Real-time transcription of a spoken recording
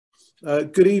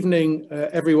Good evening,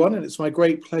 everyone, and it's my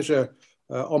great pleasure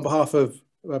on behalf of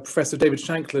Professor David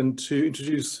Shanklin to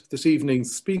introduce this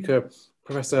evening's speaker,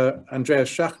 Professor Andreas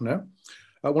Schachner,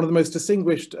 one of the most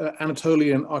distinguished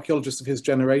Anatolian archaeologists of his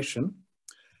generation.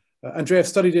 Andreas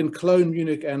studied in Cologne,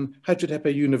 Munich and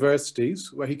Hacettepe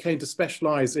universities, where he came to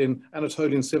specialize in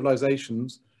Anatolian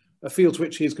civilizations, a field to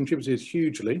which he has contributed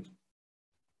hugely.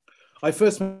 I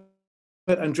first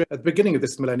met Andreas at the beginning of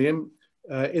this millennium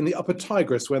in the Upper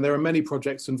Tigris, when there are many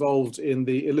projects involved in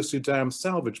the Ilissu Dam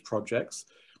salvage projects.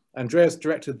 Andreas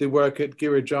directed the work at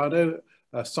Girijano,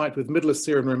 a site with Middle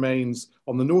Assyrian remains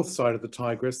on the north side of the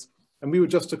Tigris, and we were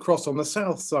just across on the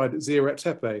south side at Ziyaret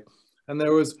Tepe. And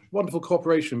there was wonderful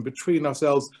cooperation between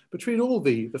ourselves, between all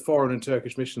the foreign and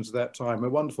Turkish missions at that time, a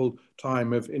wonderful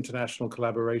time of international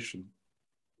collaboration.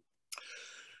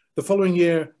 The following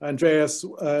year, Andreas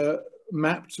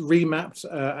remapped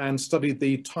and studied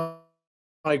the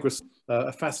Tigris,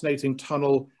 a fascinating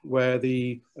tunnel where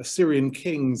the Assyrian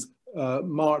kings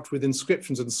marked with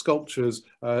inscriptions and sculptures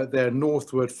their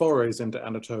northward forays into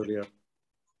Anatolia.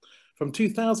 From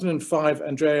 2005,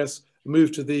 Andreas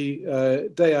moved to the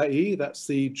DAI, that's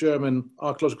the German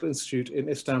Archaeological Institute in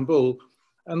Istanbul,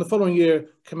 and the following year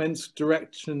commenced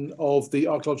direction of the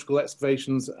archaeological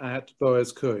excavations at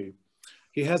Boğazköy.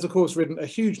 He has, of course, written a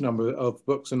huge number of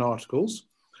books and articles,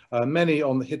 many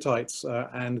on the Hittites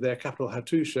and their capital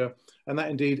Hattusha, and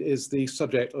that indeed is the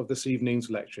subject of this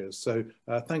evening's lectures. So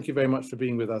thank you very much for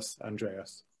being with us,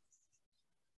 Andreas.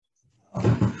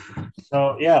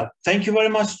 So yeah, thank you very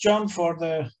much, John, for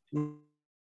the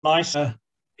nice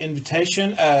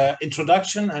introduction,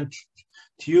 and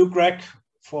to you, Greg,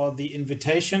 for the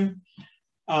invitation.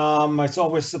 It's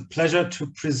always a pleasure to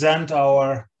present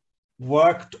our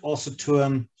work also to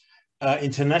an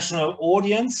international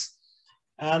audience.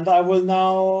 And I will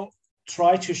now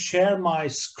try to share my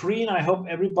screen. I hope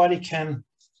everybody can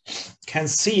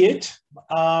see it.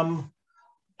 And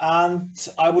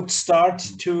I would start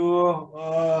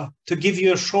to give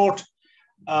you a short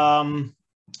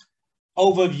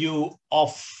overview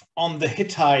on the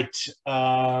Hittite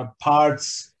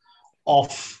parts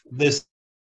of this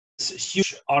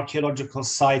huge archaeological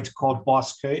site called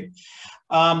Boğazköy.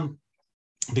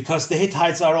 Because the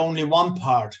Hittites are only one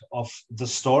part of the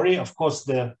story, of course,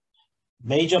 the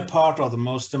major part or the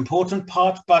most important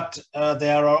part, but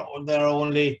there are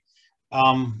only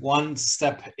one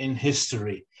step in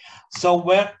history. So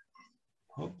where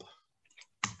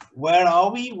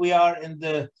are we? We are in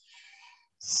the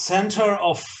center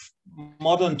of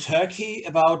modern Turkey,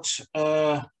 about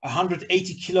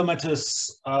 180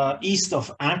 kilometers east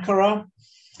of Ankara.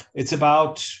 It's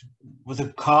about, with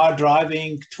a car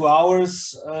driving, 2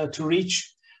 hours to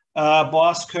reach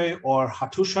Boğazköy or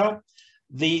Hattusha.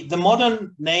 The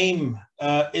modern name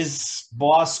is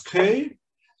Boğazköy.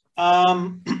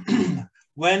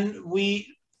 When we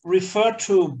refer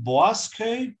to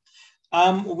Boğazköy,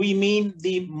 we mean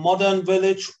the modern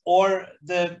village or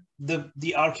the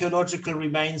archaeological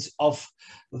remains of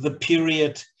the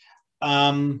period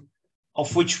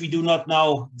of which we do not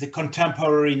know the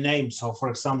contemporary name. So, for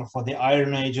example, for the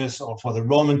Iron Ages or for the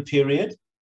Roman period.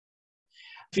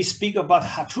 If we speak about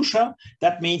Hattusha,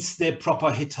 that means the proper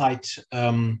Hittite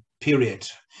period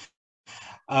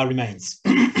remains.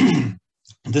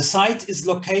 The site is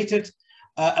located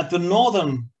at the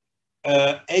northern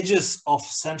edges of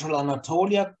Central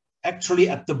Anatolia, actually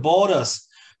at the borders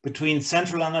between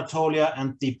Central Anatolia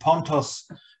and the Pontus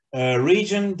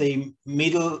region, the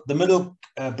middle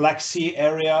Black Sea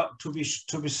area, to be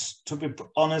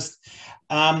honest,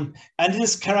 and it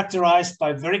is characterized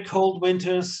by very cold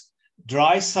winters,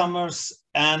 dry summers,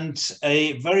 and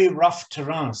a very rough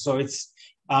terrain. So it's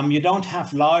you don't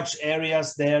have large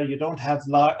areas there. You don't have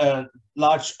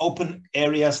large open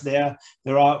areas there.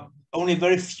 There are only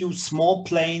very few small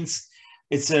plains.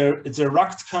 It's a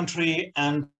rugged country,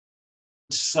 and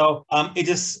so it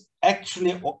is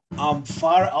actually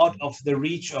far out of the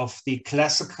reach of the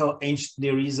classical ancient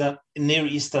Near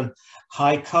Eastern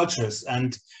high cultures.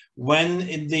 And when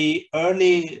in the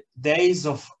early days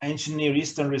of ancient Near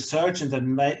Eastern research in the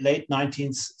late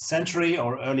 19th century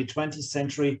or early 20th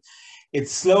century, it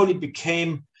slowly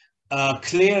became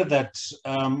clear that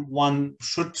one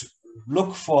should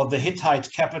look for the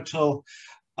Hittite capital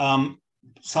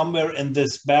somewhere in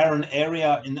this barren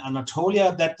area in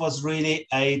Anatolia. That was really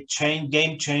a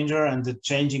game changer and the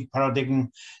changing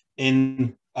paradigm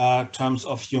in terms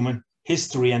of human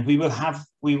history. And we will have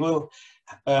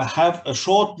a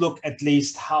short look, at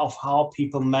least, how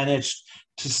people managed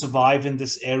to survive in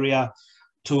this area,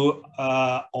 to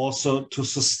also to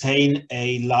sustain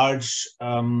a large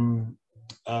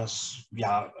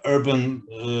urban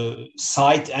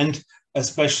site, and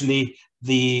especially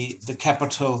the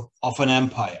capital of an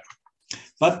empire.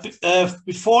 But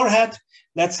beforehand,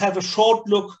 let's have a short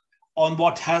look on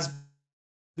what has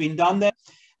been done there.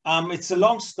 It's a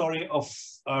long story of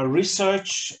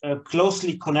research,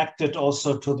 closely connected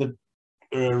also to the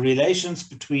relations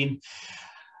between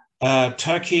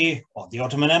Turkey or the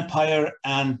Ottoman Empire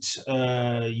and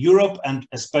Europe, and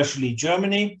especially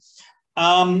Germany.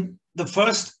 The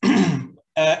first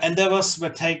endeavors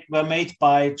were made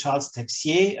by Charles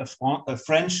Texier, a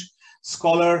French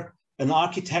scholar, an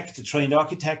architect, a trained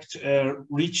architect,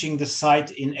 reaching the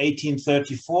site in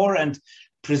 1834 and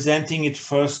presenting it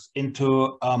first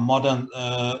into modern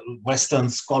Western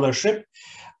scholarship.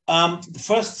 The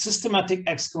first systematic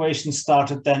excavation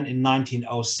started then in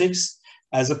 1906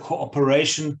 as a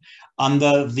cooperation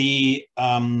under the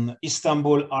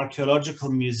Istanbul Archaeological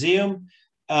Museum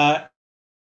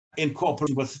in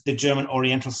cooperation with the German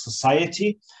Oriental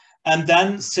Society. And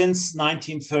then since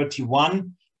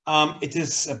 1931, it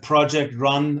is a project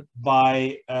run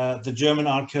by the German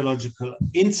Archaeological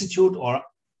Institute, or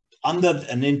under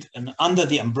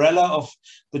the umbrella of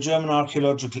the German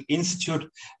Archaeological Institute.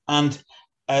 And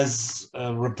as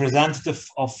a representative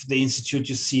of the Institute,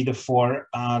 you see the four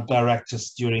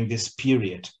directors during this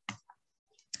period.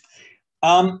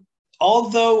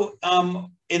 Although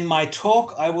in my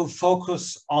talk, I will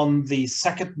focus on the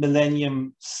second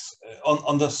millennium,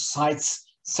 on the site's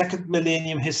second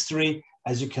millennium history,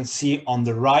 as you can see on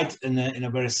the right in a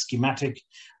very schematic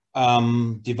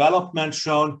development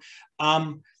shown.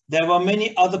 There were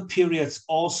many other periods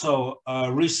also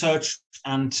researched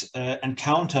and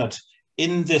encountered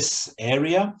in this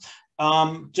area.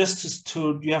 You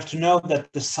have to know that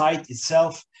the site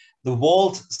itself, the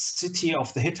walled city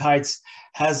of the Hittites,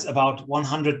 has about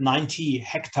 190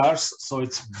 hectares, so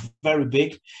it's very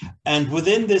big. And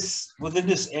within this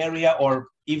area, or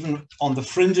even on the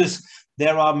fringes,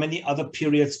 there are many other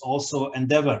periods also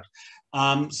endeavored.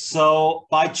 So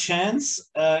by chance,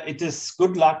 it is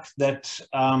good luck that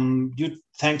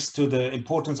thanks to the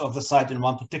importance of the site in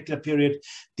one particular period,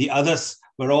 the others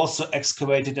were also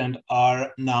excavated and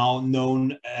are now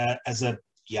known as a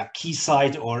key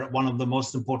site, or one of the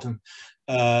most important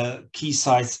key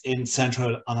sites in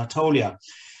central Anatolia.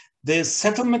 The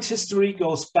settlement history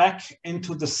goes back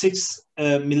into the 6th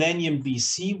millennium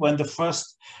BC, when the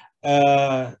first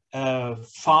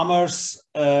farmers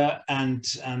and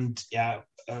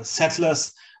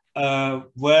settlers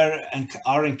were and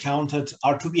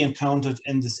are to be encountered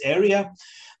in this area.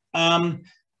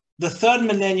 The 3rd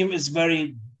millennium is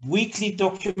very weakly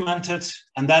documented,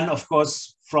 and then of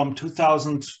course from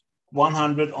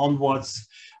 2100 onwards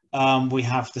we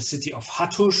have the city of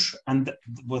Hattusha, and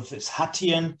with its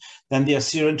Hattian, then the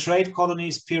Assyrian trade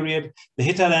colonies period, the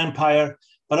Hittite Empire,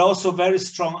 but also very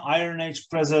strong Iron Age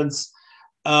presence,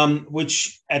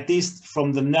 which at least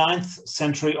from the 9th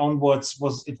century onwards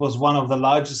was one of the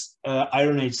largest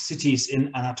Iron Age cities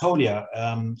in Anatolia,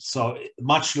 so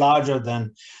much larger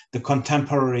than the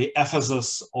contemporary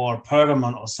Ephesus or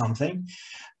Pergamon or something.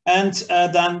 And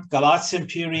then Galatian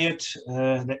period,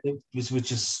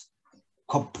 which is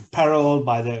parallel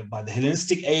by the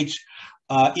Hellenistic age.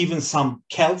 Even some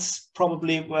Celts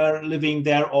probably were living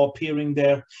there or appearing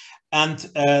there.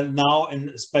 And now, and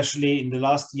especially in the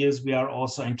last years, we are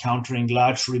also encountering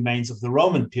large remains of the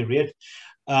Roman period,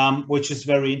 which is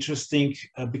very interesting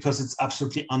because it's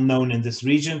absolutely unknown in this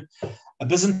region.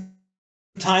 Byzantine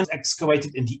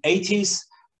excavated in the 80s,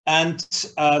 and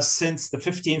since the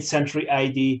 15th century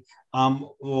AD,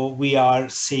 we are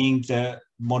seeing the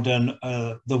modern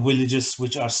the villages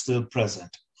which are still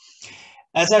present.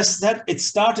 As I said, it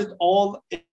started all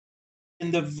in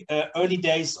the early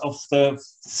days of the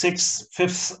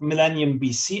 5th millennium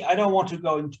BC. I don't want to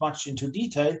go much into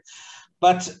detail,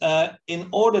 but in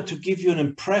order to give you an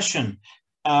impression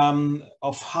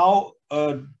of how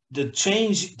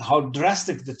how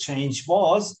drastic the change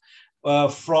was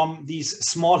from these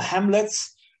small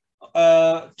hamlets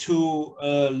to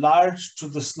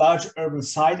this large urban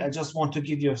site, I just want to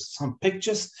give you some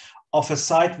pictures of a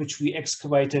site which we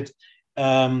excavated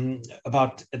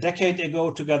about a decade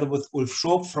ago together with Ulf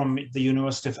Schoop from the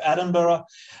University of Edinburgh.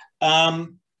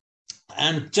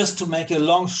 And just to make a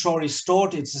long story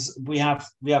short, we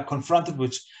are confronted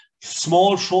with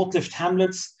small short-lived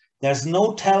hamlets. There's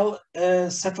no tell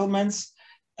settlements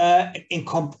in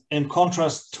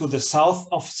contrast to the south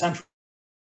of central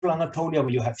Anatolia,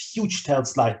 where you have huge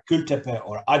tells like Gültepe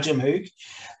or Acemhöyük.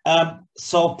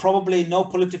 So probably no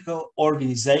political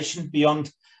organization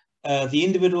beyond the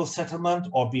individual settlement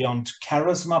or beyond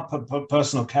charisma,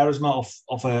 personal charisma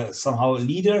of a somehow a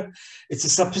leader. It's a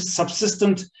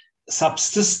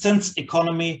subsistence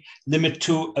economy limited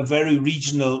to a very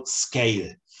regional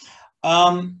scale.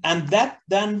 And that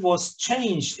then was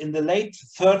changed in the late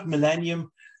third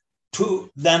millennium to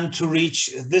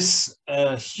reach this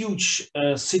huge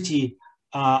city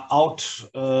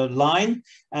outline.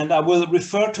 And I will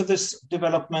refer to this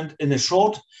development in a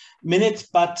short minute.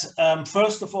 But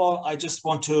first of all, I just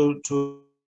want to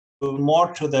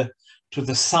more to the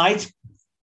site,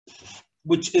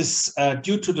 which is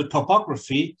due to the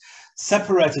topography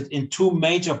separated in two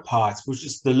major parts, which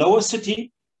is the lower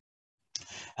city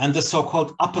and the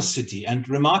so-called upper city. And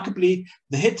remarkably,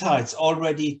 the Hittites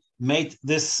already made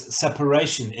this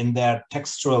separation in their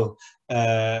textual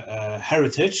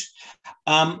heritage.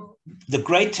 The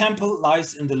Great Temple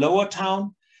lies in the lower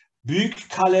town.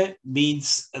 Büyükkale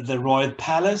means the royal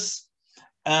palace.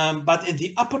 But in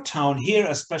the upper town here,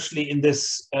 especially in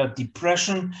this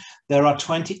depression, there are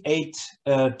 28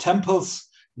 temples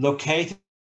located,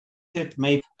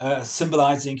 maybe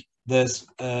symbolizing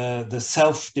the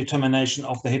self-determination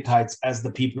of the Hittites as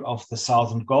the people of the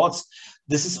southern gods.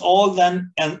 This is all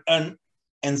then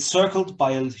encircled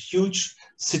by a huge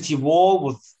city wall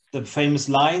with the famous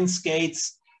Lion's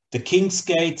Gates, the King's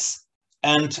Gates,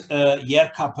 and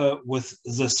Yerkappe with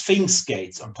the Sphinx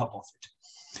Gates on top of it.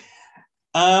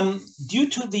 Due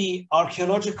to the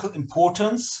archaeological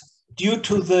importance, due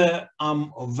to the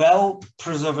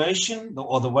well-preservation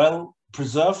or the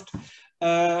well-preserved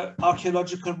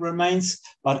archaeological remains,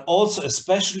 but also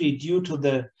especially due to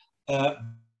the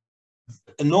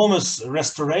enormous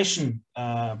restoration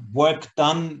work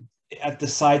done at the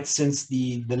site since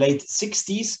the late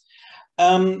 60s.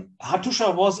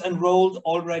 Hattusha was enrolled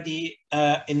already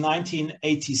in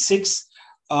 1986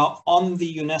 on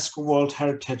the UNESCO World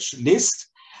Heritage List,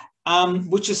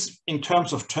 which is, in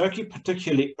terms of Turkey,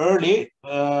 particularly early.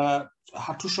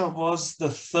 Hattusha was the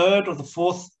third or the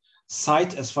fourth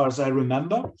site, as far as I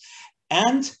remember.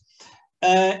 And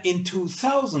in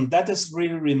 2000, that is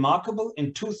really remarkable,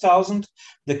 in 2000,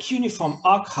 the cuneiform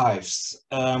archives,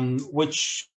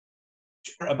 which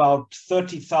are about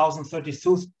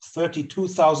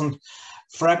 32,000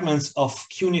 fragments of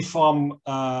cuneiform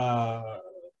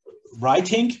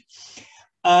writing,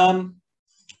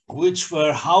 which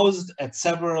were housed at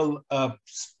several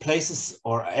places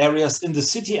or areas in the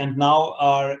city and now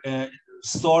are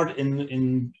stored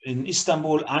in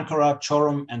Istanbul, Ankara,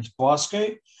 Çorum, and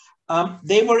Boğazköy.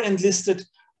 They were enlisted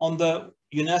on the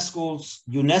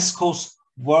UNESCO's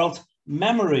World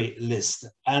Memory List,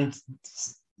 and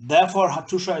therefore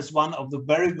Hattusha is one of the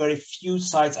very, very few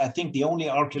sites, I think the only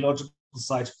archaeological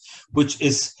site, which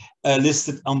is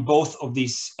listed on both of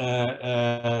these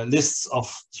lists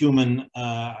of human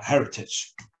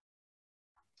heritage.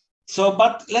 So,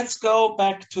 but let's go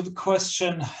back to the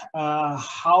question,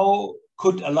 how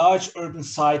could a large urban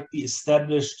site be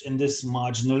established in this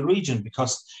marginal region?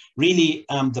 Because really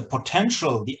the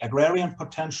potential, the agrarian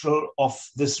potential of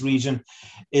this region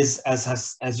is,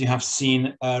 as you have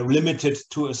seen, limited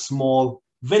to a small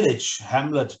village,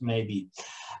 hamlet maybe.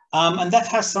 And that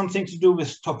has something to do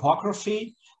with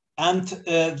topography and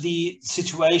the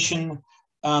situation,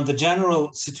 the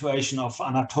general situation of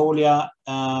Anatolia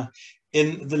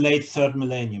in the late third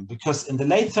millennium. Because in the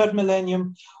late third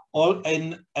millennium, a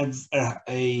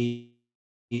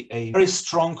very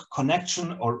strong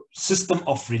connection or system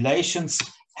of relations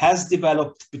has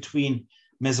developed between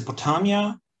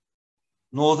Mesopotamia,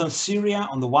 northern Syria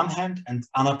on the one hand, and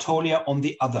Anatolia on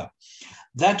the other.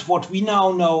 That what we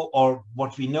now know, or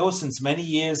what we know since many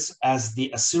years as the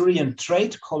Assyrian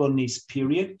trade colonies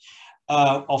period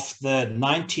of the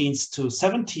 19th to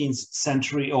 17th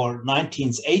century or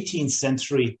 19th, 18th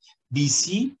century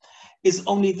BC, is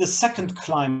only the second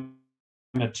climate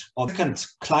or second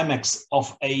climax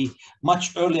of a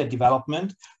much earlier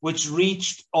development, which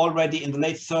reached already in the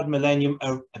late third millennium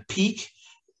a peak,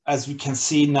 as we can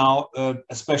see now,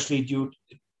 especially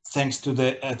thanks to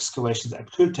the excavations at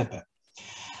Kültepe.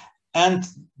 And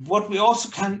what we also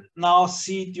can now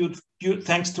see,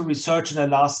 thanks to research in the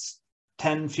last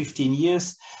 10, 15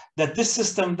 years, that this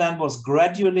system then was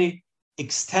gradually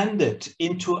extended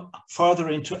further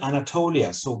into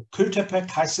Anatolia. So Kültepe,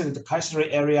 the Kayseri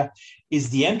area, is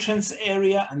the entrance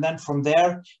area, and then from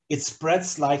there it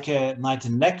spreads like a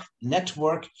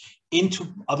network into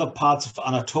other parts of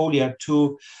Anatolia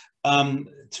to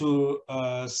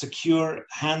secure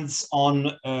hands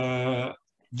on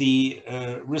the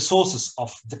resources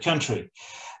of the country.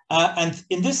 And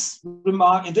in this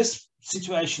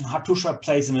situation, Hattusha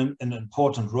plays an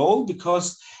important role,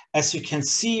 because As you can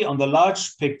see on the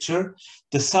large picture,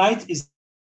 the site is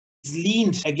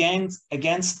leaned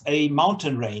against a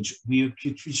mountain range,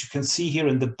 which you can see here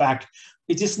in the back.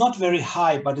 It is not very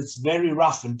high, but it's very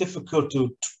rough and difficult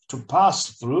to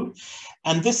pass through.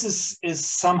 And this is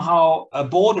somehow a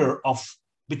border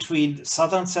between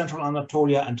southern central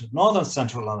Anatolia and northern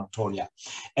central Anatolia,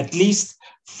 at least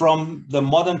from the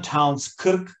modern towns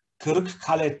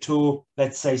Kırıkkale to,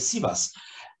 let's say, Sivas.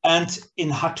 And in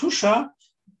Hattusha,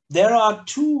 there are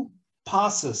two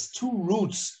passes, two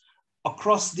routes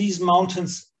across these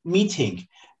mountains meeting.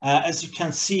 As you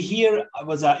can see here,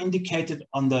 was indicated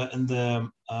on the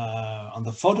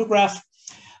photograph,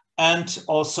 and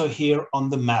also here on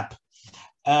the map.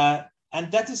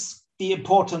 And that is the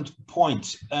important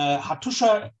point.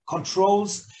 Hattusha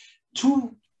controls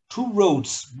two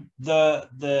roads.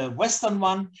 The western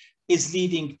one is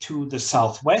leading to the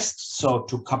southwest, so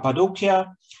to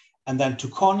Cappadocia, and then to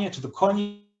Konya, to the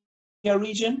Konya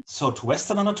region, so to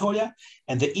Western Anatolia,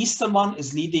 and the eastern one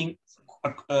is leading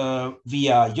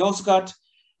via Yozgat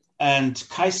and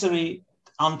Kayseri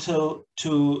until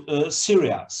to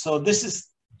Syria. So the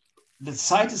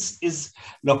site is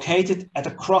located at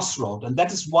a crossroad, and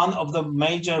that is one of the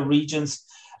major reasons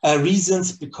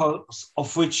because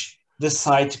of which the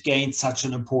site gained such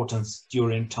an importance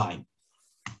during time.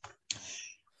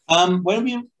 When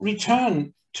we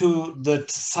return to the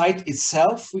site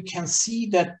itself, we can see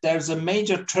that there's a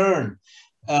major turn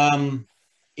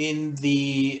in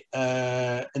the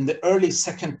early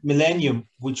second millennium,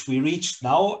 which we reached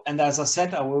now. And as I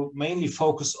said, I will only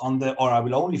focus on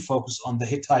the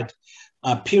Hittite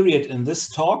period in this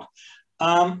talk.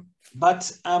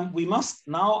 But we must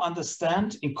now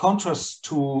understand, in contrast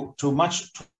to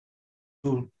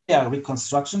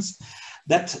reconstructions,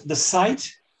 that the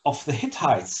site of the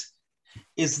Hittites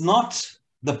is not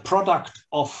the product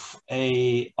of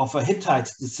a Hittite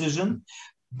decision,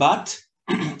 but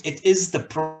it is the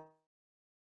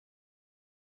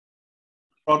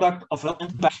product of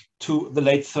back to the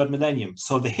late third millennium.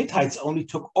 So the Hittites only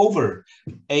took over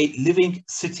a living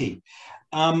city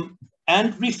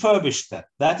and refurbished that.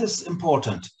 That is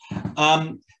important.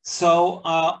 So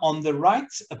on the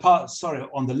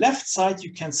on the left side,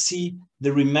 you can see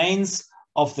the remains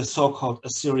of the so-called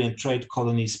Assyrian trade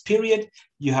colonies period.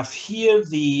 You have here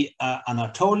the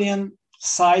Anatolian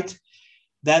site,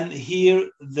 then here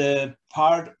the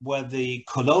part where the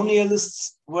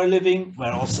colonialists were living,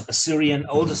 where also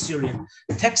old Assyrian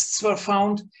texts were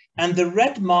found, and the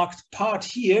red marked part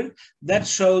here, that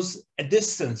shows a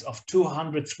distance of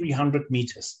 200, 300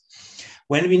 meters.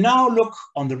 When we now look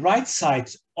on the right side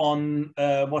on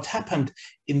what happened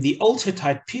in the Old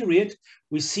Hittite period,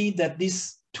 we see that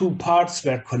these two parts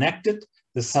were connected,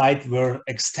 the site were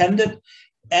extended,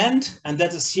 and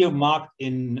that is here marked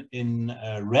in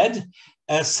red,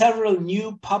 several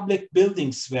new public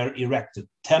buildings were erected.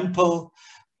 Temple,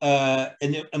 a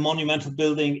monumental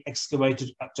building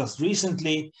excavated just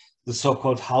recently, the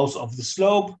so-called House of the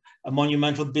Slope, a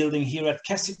monumental building here at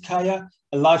Kesikaya,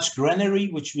 a large granary,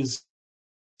 which we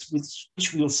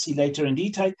will see later in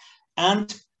detail,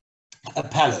 and a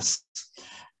palace.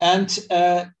 And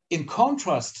in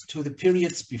contrast to the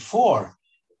periods before,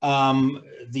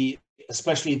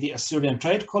 especially the Assyrian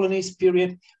trade colonies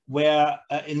period, where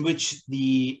in which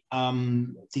these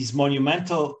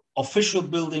monumental official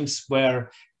buildings were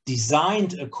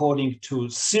designed according to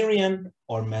Syrian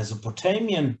or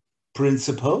Mesopotamian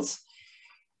principles,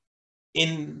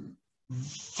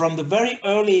 from the very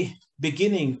early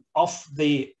beginning of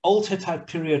the Old Hittite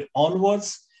period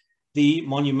onwards, the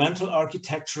monumental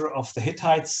architecture of the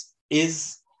Hittites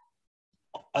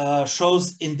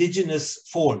shows indigenous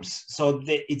forms. So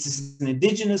it is an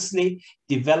indigenously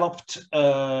developed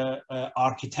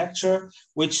architecture,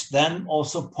 which then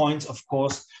also points, of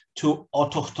course, to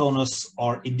autochthonous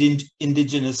or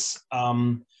indigenous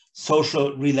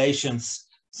social relations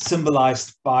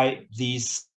symbolized by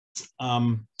these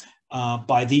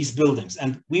buildings.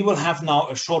 And we will have now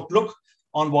a short look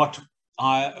on what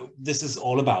this is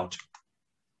all about.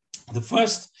 The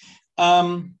first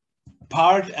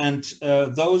part, and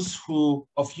those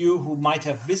of you who might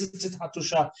have visited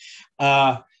Hattusha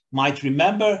might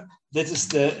remember, that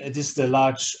it is the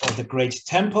large or the great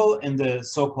temple in the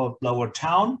so-called lower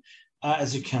town,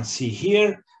 as you can see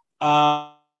here,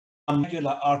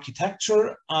 regular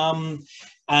architecture, and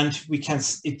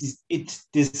it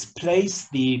displays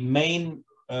the main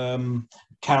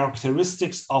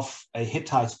characteristics of a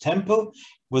Hittite temple,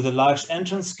 with a large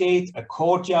entrance gate, a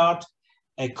courtyard,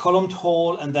 a columned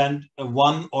hall, and then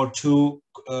one or two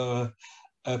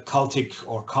cultic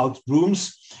or cult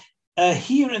rooms.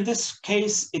 Here in this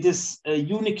case, it is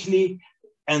uniquely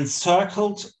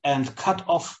encircled and cut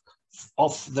off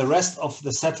the rest of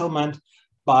the settlement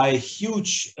by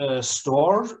huge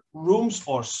store rooms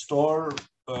or store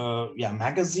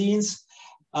magazines,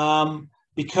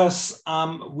 because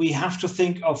we have to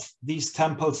think of these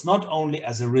temples not only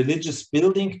as a religious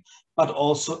building, but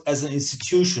also as an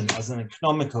institution, as an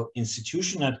economical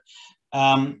institution. And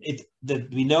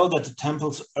we know that the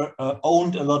temples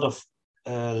owned a lot of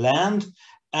land,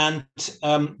 and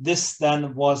this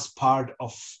then was part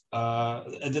of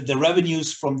the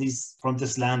revenues from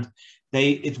this land.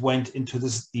 It went into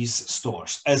these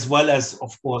stores, as well as,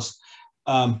 of course,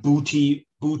 booty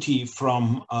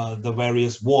from the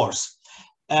various wars.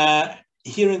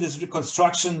 Here in this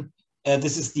reconstruction,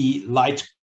 this is the light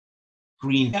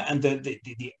green, and the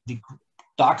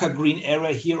darker green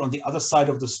area here on the other side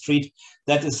of the street,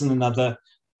 that is in another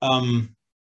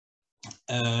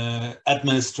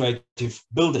administrative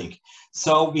building.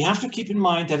 So we have to keep in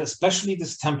mind that especially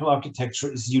this temple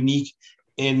architecture is unique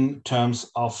in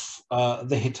terms of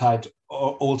the Hittite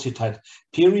or Old Hittite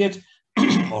period,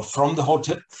 or from the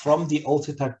Old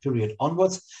Hittite period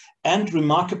onwards. And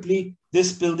remarkably,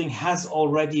 this building has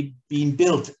already been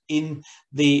built in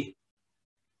the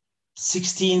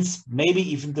 16th, maybe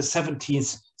even the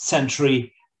 17th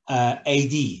century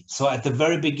AD. So at the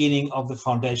very beginning of the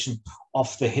foundation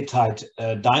of the Hittite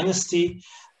dynasty.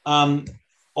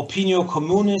 Opinio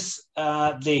communis,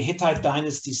 the Hittite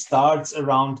dynasty starts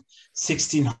around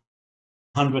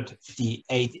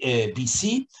 1658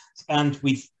 BC, and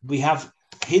we have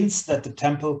hints that the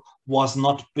temple was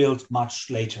not built much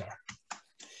later.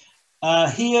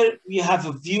 Here we have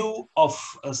a view of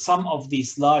some of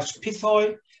these large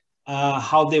pithoi,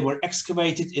 how they were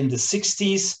excavated in the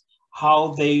 60s,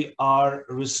 how they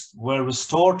were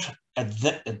restored at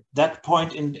that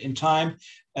point in time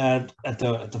at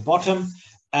the bottom,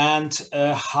 and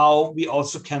how we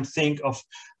also can think of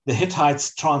the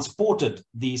Hittites transported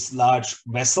these large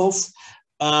vessels,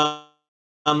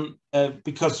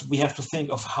 because we have to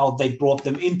think of how they brought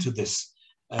them into this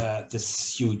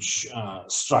huge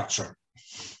structure.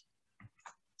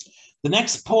 The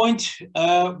next point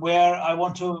where I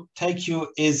want to take you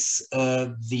is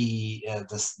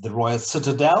the royal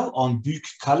citadel on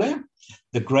Büyükkale,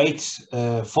 the great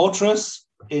fortress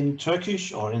in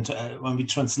Turkish, or when we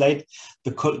translate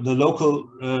the local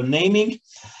naming.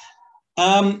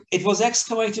 It was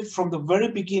excavated from the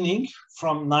very beginning,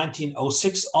 from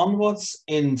 1906 onwards,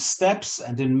 in steps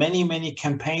and in many, many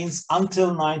campaigns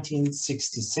until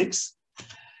 1966.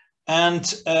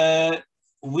 And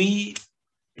we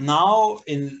now,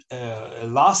 in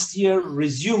last year,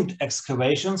 resumed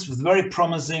excavations with very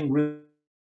promising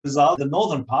results in the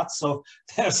northern part. So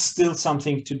there's still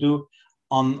something to do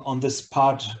on this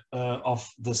part of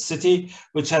the city,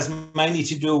 which has mainly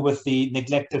to do with the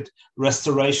neglected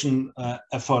restoration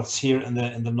efforts here in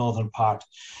the northern part.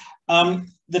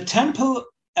 The temple,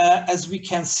 as we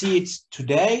can see it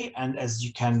today, and as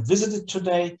you can visit it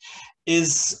today,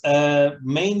 is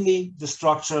mainly the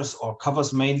structures, or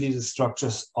covers mainly the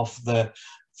structures of the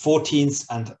 14th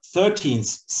and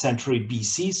 13th century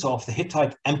BC, so of the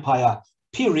Hittite Empire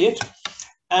period.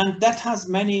 And that has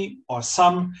many or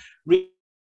some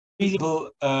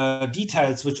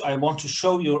details which I want to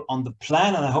show you on the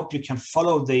plan, and I hope you can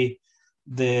follow the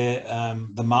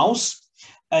mouse.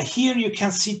 Here you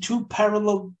can see two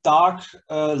parallel dark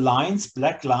lines,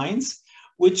 black lines,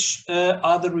 which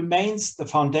are the remains, the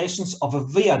foundations of a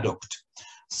viaduct.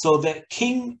 So the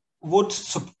king would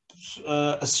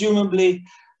assumably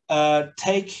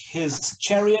take his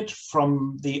chariot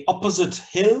from the opposite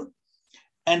hill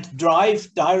and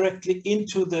drive directly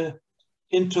into the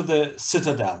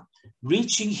citadel,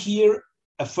 reaching here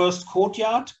a first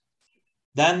courtyard.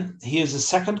 Then here's a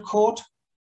second court,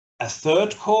 a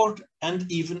third court,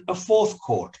 and even a fourth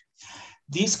court.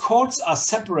 These courts are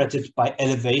separated by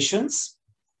elevations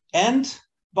and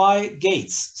by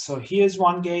gates. So here's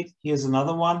one gate, here's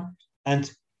another one, and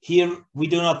here we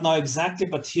do not know exactly,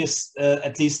 but here's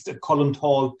at least a columned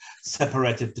hall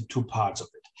separated the two parts of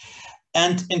it.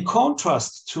 And in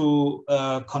contrast to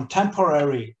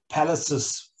contemporary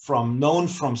palaces known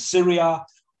from Syria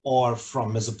or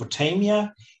from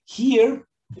Mesopotamia, here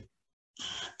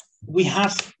we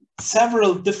have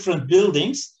several different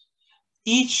buildings,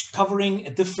 each covering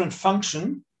a different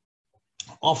function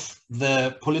of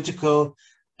the political,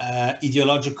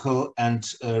 ideological, and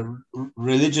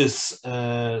religious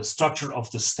structure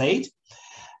of the state,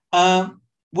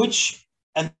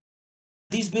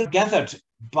 these buildings gathered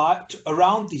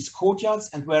around these courtyards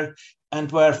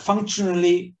and were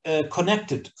functionally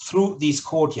connected through these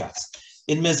courtyards.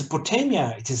 In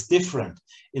Mesopotamia, it is different.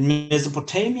 In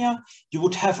Mesopotamia, you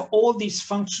would have all these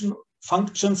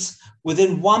functions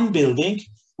within one building,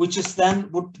 which is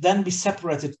would then be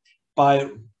separated by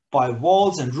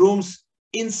walls and rooms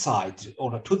inside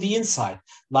or to the inside,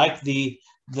 like the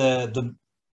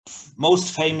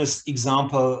most famous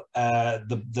example,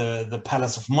 the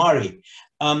Palace of Mari.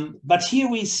 But here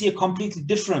we see a completely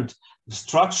different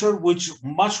structure, which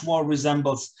much more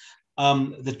resembles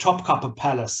the Topkapi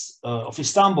Palace of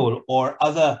Istanbul or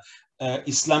other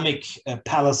Islamic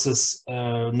palaces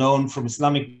known from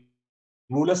Islamic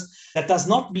rulers. That does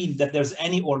not mean that there's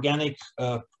any organic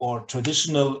or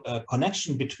traditional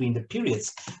connection between the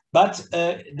periods, but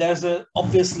there's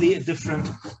obviously a different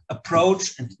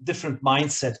approach and different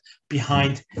mindset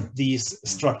behind these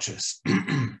structures.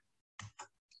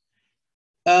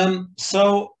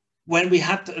 So when we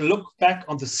had to look back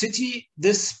on the city,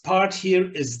 this part here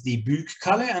is the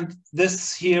Büyükkale, and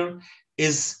this here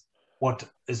is what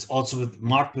is also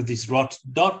marked with these red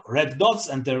dots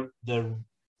and the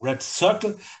red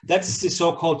circle. That's the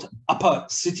so-called upper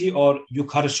city or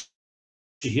Yukarı.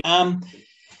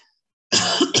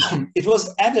 It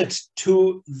was added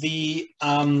to the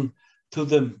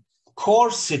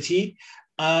core city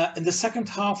in the second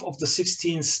half of the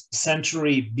 16th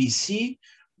century BC,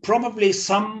 probably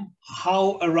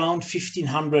somehow around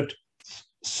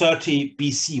 1530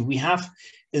 BC. We have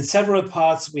in several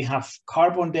parts, we have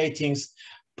carbon datings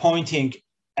pointing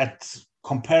at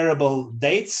comparable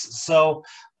dates. So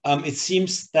it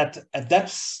seems that at that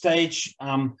stage,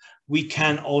 we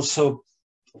can also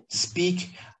speak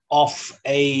of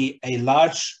a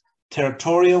large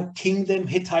territorial kingdom.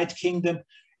 Hittite kingdom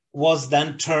was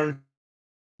then turned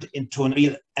into a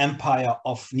real empire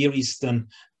of Near Eastern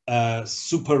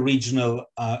super regional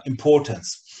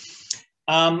importance.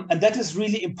 And that is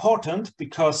really important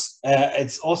because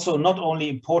it's also not only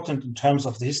important in terms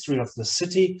of the history of the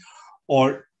city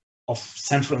or of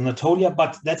Central Anatolia,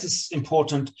 but that is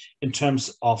important in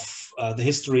terms of the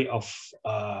history of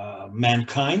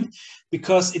mankind,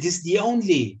 because it is the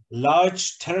only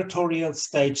large territorial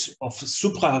state of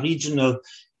supra-regional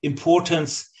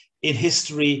importance in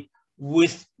history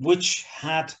with which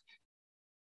had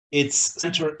its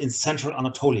center in Central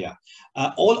Anatolia.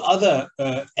 All other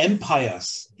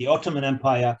empires, the Ottoman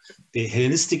Empire, the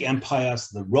Hellenistic empires,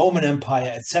 the Roman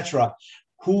Empire, etc.,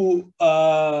 who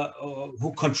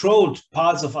controlled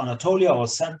parts of Anatolia or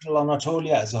Central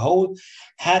Anatolia as a whole,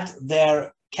 had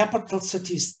their capital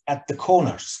cities at the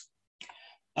corners.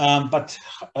 But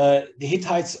the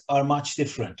Hittites are much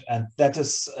different, and that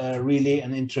is really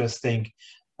an interesting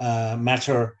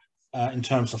matter in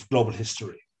terms of global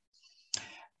history.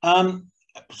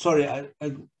 Sorry, at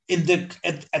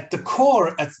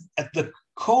the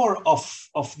core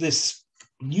of this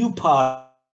new part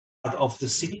of the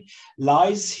city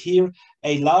lies here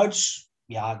a large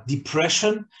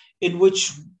depression in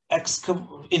which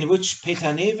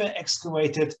Peter Neve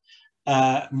excavated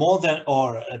more than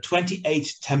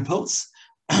 28 temples,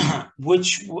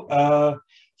 which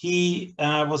he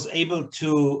was able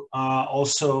to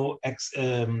also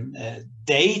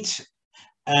date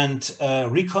and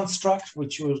reconstruct,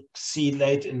 which you'll see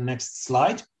later in the next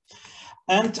slide.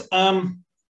 And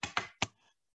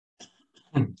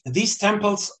these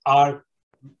temples are,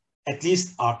 at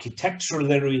least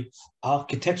architecturally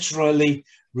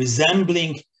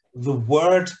resembling the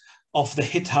word of the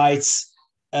Hittites,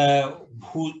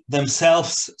 who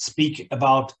themselves speak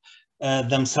about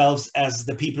themselves as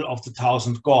the people of the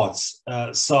 1,000 gods.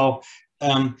 So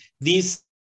these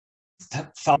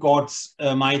gods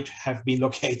might have been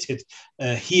located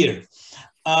here.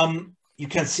 You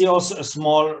can see also a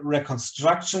small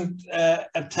reconstruction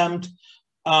attempt.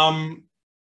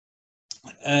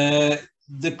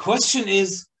 The question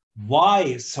is,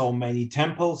 why so many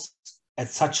temples at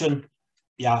such a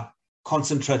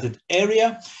concentrated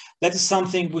area? That is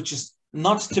something which is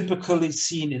not typically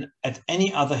seen at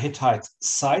any other Hittite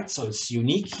site, so it's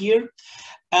unique here.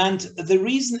 And the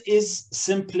reason is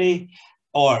simply,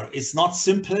 or it's not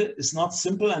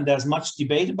simple, and there's much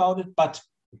debate about it, but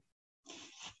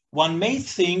one may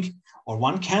think, or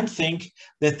one can think,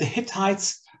 that the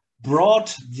Hittites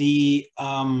brought the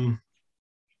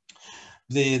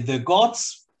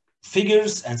gods,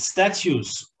 figures, and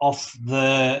statues of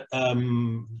the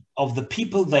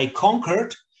people they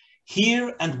conquered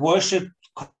here and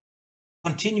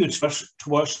continued to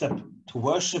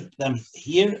worship them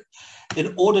here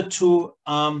in order to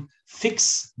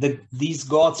fix these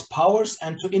gods' powers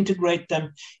and to integrate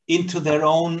them into their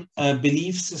own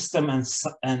belief system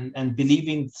and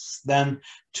believing then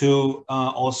to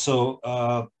also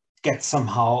get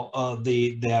somehow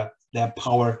their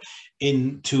power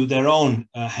into their own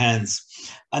hands.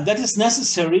 And that is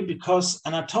necessary because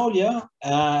Anatolia,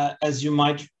 as you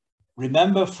might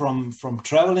remember from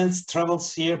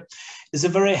travels here, is a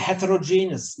very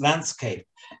heterogeneous landscape.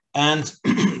 And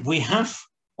we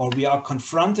are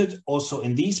confronted also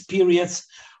in these periods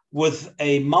with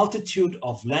a multitude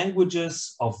of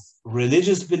languages, of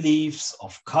religious beliefs,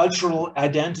 of cultural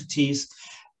identities,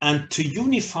 and to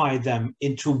unify them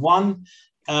into one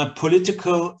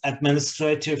political,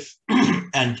 administrative,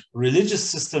 and religious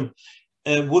system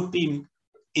would be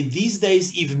in these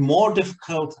days even more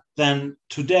difficult than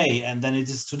today and than it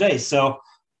is today. So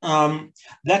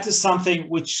that is something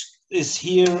which is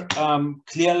here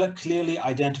clearly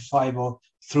identifiable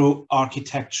through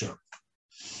architecture.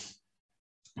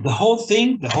 The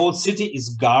whole city is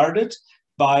guarded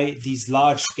by these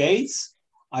large gates.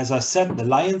 As I said, the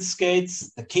Lion's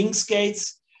Gates, the King's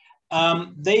Gates.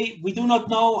 We do not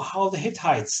know how the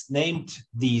Hittites named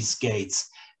these gates.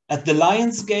 At the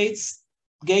Lion's Gate,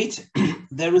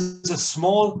 there is a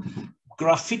small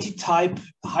graffiti type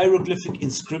hieroglyphic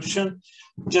inscription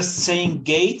just saying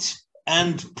gate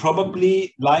and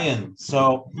probably lion.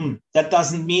 So that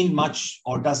doesn't mean much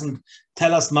or doesn't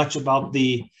tell us much about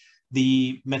the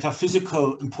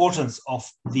metaphysical importance of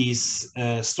these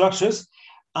structures.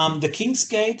 The King's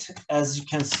Gate, as you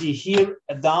can see here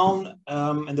down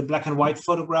in the black and white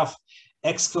photograph,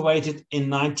 excavated in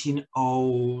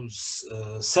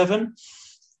 1907.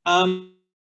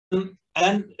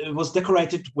 And it was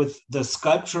decorated with the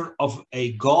sculpture of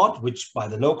a god, which by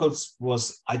the locals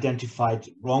was identified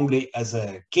wrongly as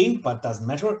a king, but doesn't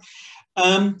matter.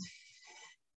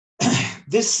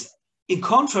 This, in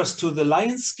contrast to the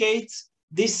Lion's Gate,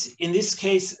 in this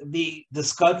case, the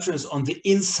sculpture is on the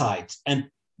inside and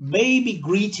maybe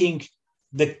greeting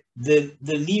the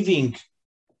leaving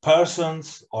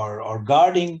persons or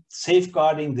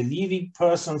safeguarding the leaving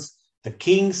persons, the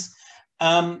kings.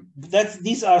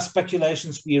 These are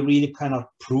speculations we really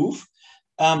cannot prove,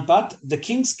 but the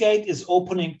King's Gate is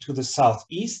opening to the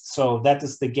southeast, so that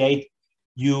is the gate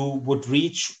you would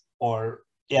reach, or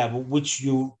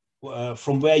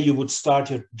from where you would start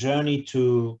your journey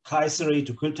to Kayseri,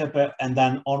 to Kültepe, and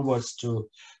then onwards to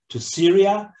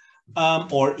Syria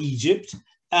or Egypt.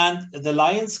 And the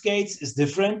Lion's Gate is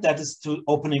different. That is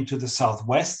opening to the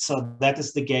southwest, so that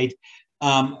is the gate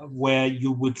where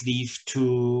you would leave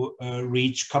to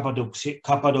reach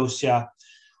Cappadocia,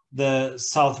 the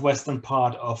southwestern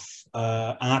part of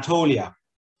Anatolia.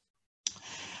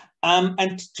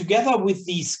 And together with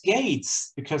these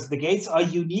gates, because the gates are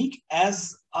unique,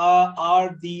 as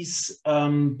are these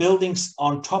buildings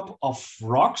on top of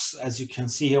rocks, as you can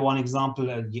see here, one example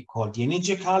called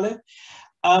Yenicekale.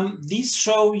 These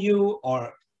show you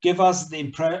or give us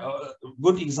the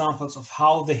good examples of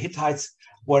how the Hittites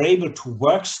were able to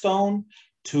work stone,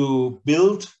 to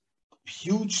build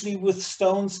hugely with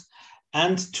stones,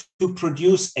 and to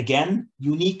produce, again,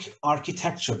 unique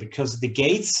architecture, because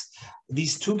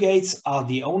these two gates are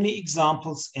the only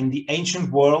examples in the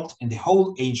ancient world, in the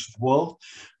whole ancient world,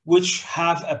 which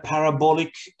have a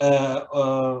parabolic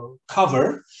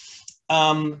cover.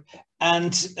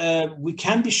 We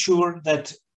can be sure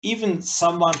that even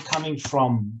someone coming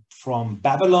from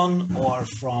Babylon or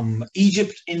from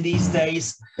Egypt in these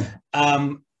days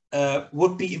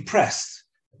would be impressed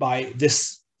by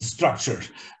this structure.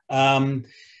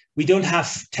 We don't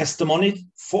have testimony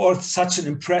for such an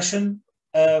impression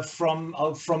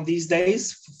from these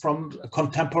days, from a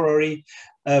contemporary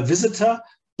visitor,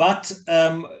 but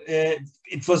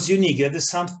it was unique.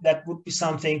 That would be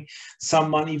something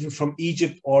someone even from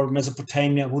Egypt or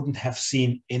Mesopotamia wouldn't have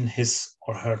seen in his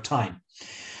or her time.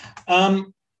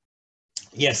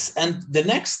 Yes, and the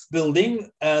next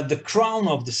building, the crown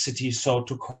of the city, so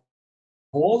to call,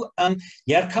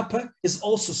 Yerkape, is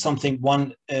also something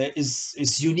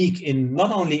is unique in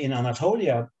not only in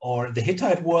Anatolia or the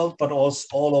Hittite world, but also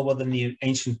all over the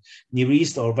ancient Near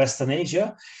East or Western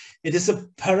Asia. It is a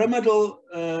pyramidal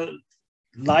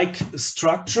like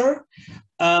structure.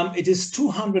 It is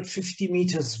 250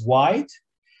 meters wide.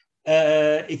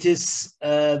 It is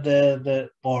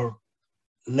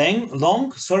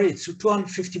it's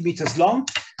 250 meters long,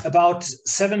 about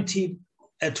 70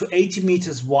 to 80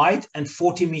 meters wide and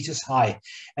 40 meters high.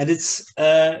 And it's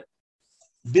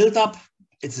built up,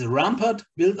 it's a rampart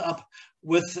built up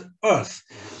with earth.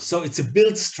 So it's a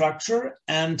built structure,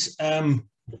 and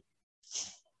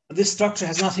this structure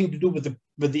has nothing to do with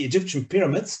the Egyptian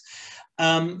pyramids.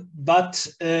 But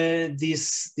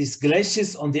these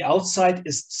glacis on the outside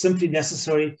is simply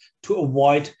necessary to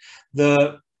avoid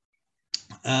the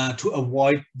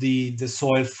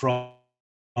soil from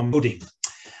eroding.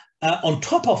 On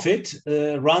top of it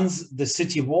runs the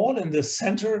city wall. In the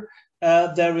center,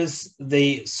 there is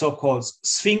the so-called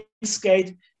Sphinx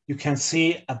Gate. You can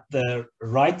see at the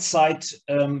right side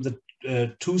the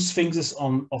two sphinxes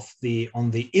on the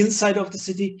inside of the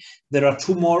city. There are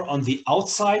two more on the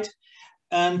outside,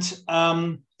 and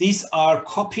these are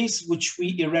copies which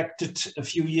we erected a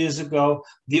few years ago.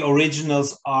 The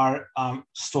originals are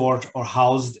stored or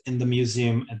housed in the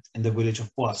museum in the village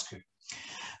of Boaskö.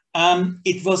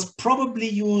 It was probably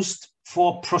used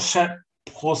for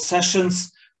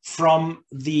processions from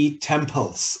the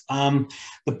temples.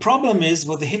 The problem is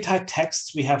with the Hittite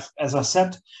texts, we have, as I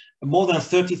said, more than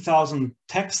 30,000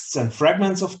 texts and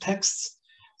fragments of texts.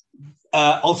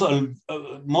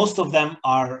 Most of them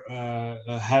are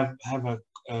have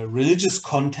a religious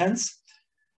contents,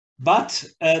 but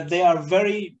they are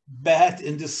very bad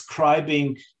in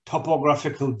describing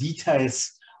topographical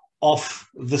details of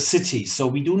the city. So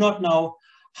we do not know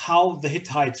how the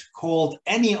Hittites called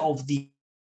any of these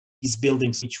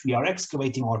buildings which we are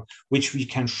excavating, or which we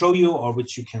can show you, or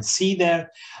which you can see there.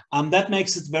 That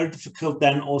makes it very difficult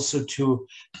then also to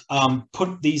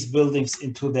put these buildings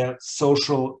into their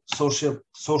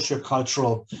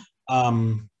socio-cultural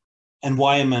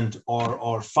environment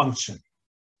or function.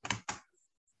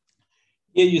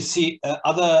 Here you see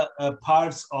other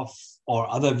parts of, or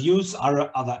other views,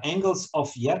 other angles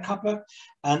of Yerkappe.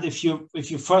 And if you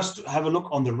first have a look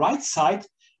on the right side,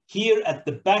 here at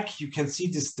the back, you can see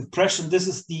this depression. This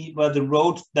is where the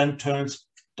road then turns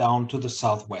down to the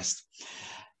southwest.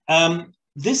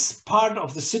 This part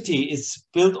of the city is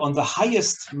built on the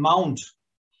highest mount,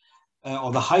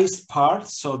 or the highest part.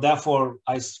 So therefore,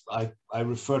 I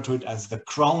refer to it as the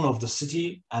crown of the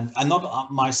city. And not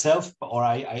myself, or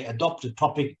I adopt a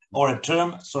topic or a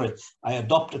term. Sorry, I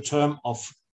adopt a term of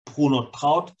Bruno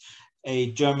Traut,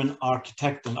 a German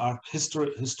architect and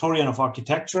historian of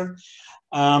architecture.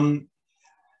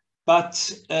 But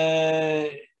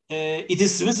it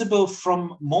is visible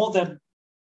from more than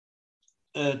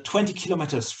 20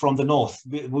 kilometers from the north.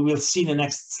 We will see in the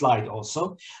next slide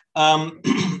also.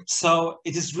 So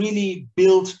it is really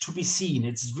built to be seen.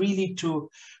 It's really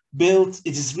built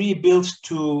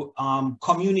to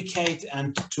communicate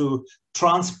and to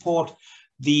transport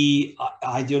the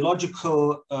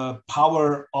ideological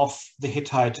power of the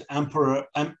Hittite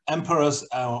emperors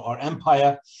or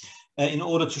empire, in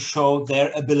order to show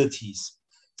their abilities.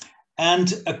 And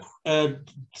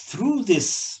through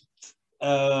this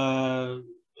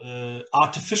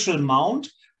artificial mound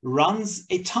runs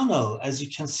a tunnel, as you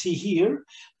can see here.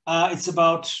 It's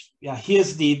about,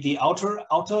 here's the outer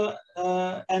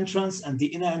entrance, and the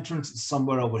inner entrance is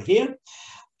somewhere over here.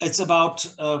 It's about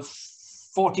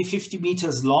 40-50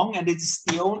 meters long, and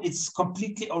it's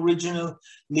completely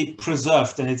originally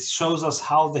preserved, and it shows us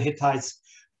how the Hittites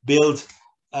built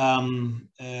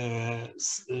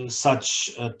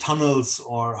such tunnels,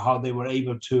 or how they were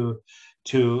able to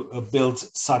build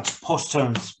such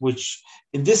posterns, which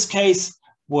in this case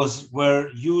were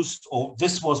used, or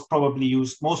this was probably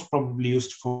used, most probably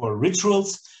used for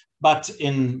rituals, but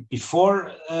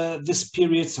before this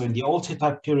period, so in the old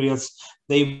Hittite periods,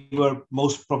 they were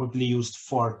most probably used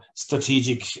for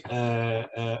strategic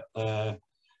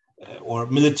or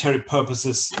military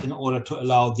purposes, in order to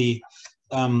allow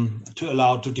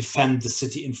to defend the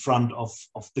city in front of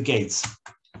the gates.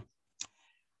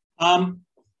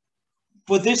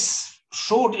 For this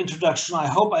short introduction, I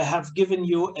hope I have given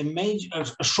you a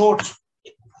short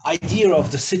idea of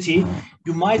the city.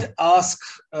 You might ask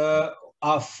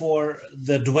for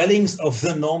the dwellings of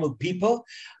the normal people,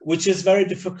 which is very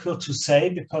difficult to say,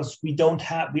 because we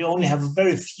only have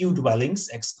very few dwellings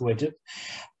excavated.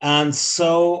 And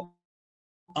so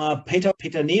Peter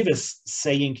Neves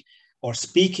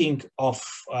speaking of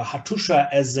Hattusha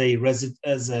as a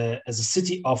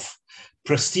city of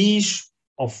prestige,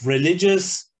 of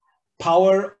religious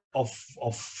power, of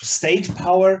state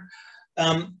power,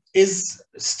 is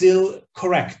still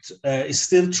correct, is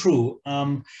still true.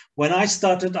 When I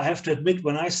started, I have to admit,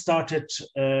 when I started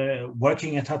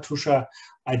working at Hattusha,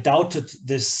 I doubted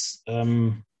this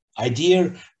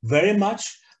idea very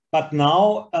much. But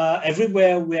now,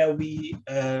 everywhere where we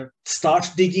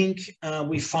start digging,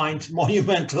 we find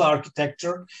monumental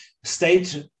architecture,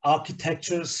 state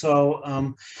architecture. So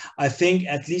I think,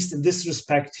 at least in this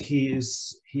respect, he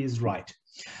is right.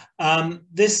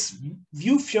 This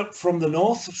view from the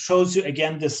north shows you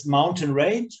again this mountain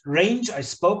range I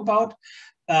spoke about.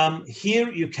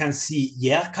 Here you can see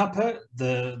Yerkappe,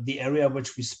 the area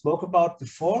which we spoke about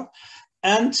before,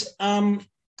 and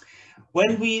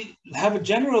when we have a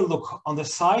general look on the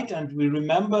site, and we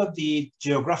remember the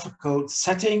geographical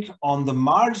setting on the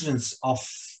margins of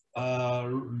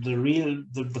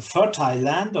the fertile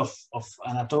land of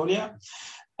Anatolia,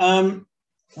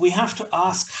 we have to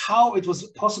ask how it was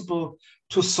possible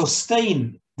to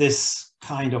sustain this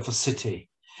kind of a city?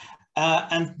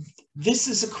 And this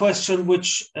is a question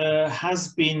which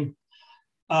has been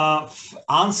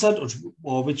answered,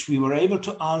 or which we were able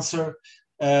to answer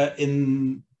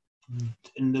in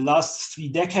the last 3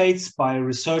 decades by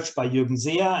research by Jürgen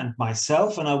Seher and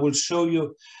myself. And I will show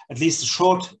you at least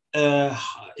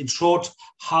in short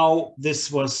how this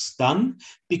was done,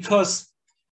 because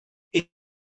it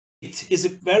is a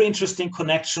very interesting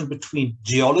connection between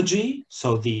geology,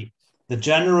 so the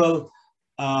general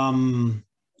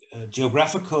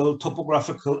geographical,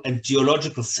 topographical, and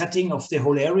geological setting of the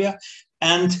whole area,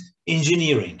 and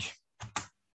engineering.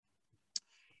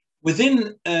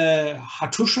 Within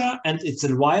Hattusha and its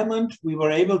environment, we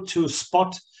were able to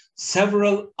spot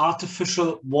several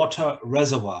artificial water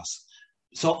reservoirs.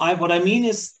 So what I mean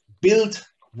is built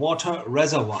water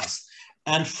reservoirs.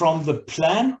 And from the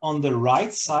plan on the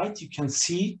right side, you can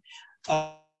see,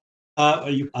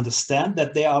 you understand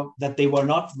that they were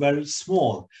not very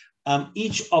small.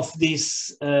 Each of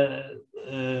these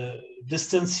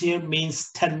distance here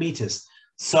means 10 meters.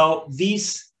 So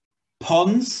these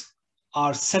ponds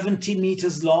are 70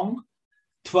 meters long,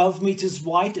 12 meters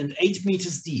wide, and 8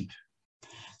 meters deep.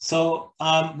 So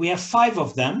we have 5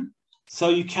 of them. So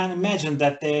you can imagine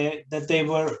that they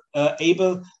were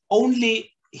able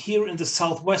only here in the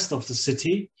southwest of the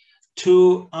city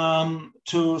to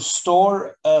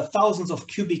store thousands of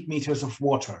cubic meters of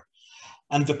water.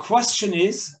 And the question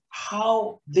is,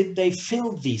 how did they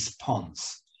fill these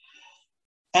ponds?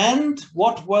 And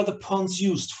what were the ponds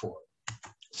used for?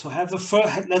 So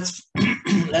let's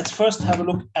first have a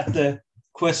look at the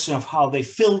question of how they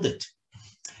filled it.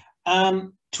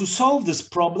 To solve this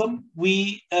problem,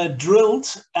 we drilled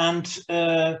and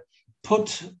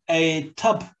put a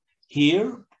tub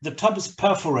here. The tub is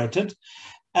perforated,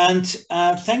 and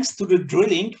thanks to the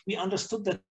drilling, we understood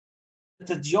that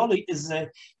the geology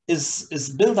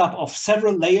is built up of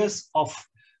several layers of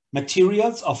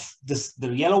materials.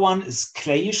 The yellow one is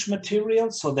clayish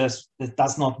material, so it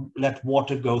does not let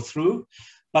water go through,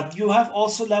 but you have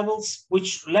also levels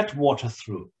which let water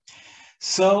through.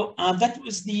 So that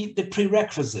was the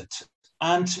prerequisite.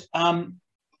 And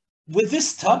with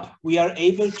this tub, we are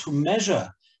able to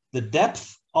measure the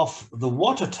depth of the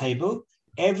water table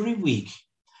every week.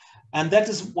 And that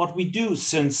is what we do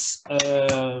since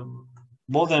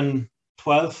more than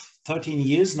 12, 13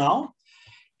 years now.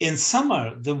 In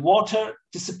summer, the water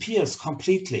disappears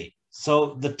completely.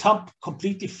 So the tub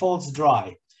completely falls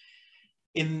dry.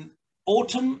 In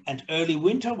autumn and early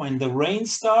winter, when the rain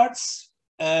starts,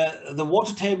 the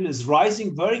water table is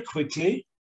rising very quickly.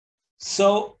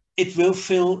 So it will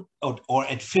fill, or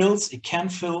it can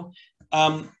fill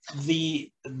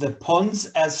the ponds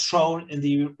as shown in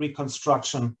the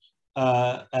reconstruction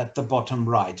at the bottom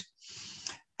right.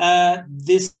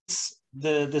 This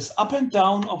up and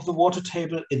down of the water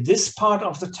table in this part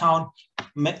of the town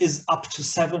is up to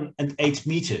 7 and 8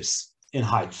 meters in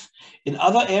height. In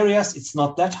other areas, it's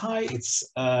not that high. It's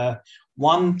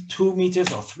 1, 2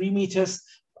 meters or 3 meters.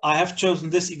 I have chosen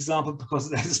this example because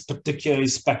that is particularly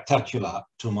spectacular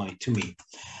to me.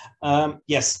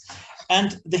 Yes,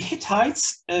 and the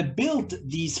Hittites built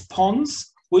these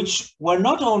ponds, which were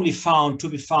not only to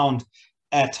be found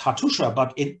at Hattusha,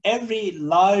 but in every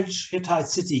large Hittite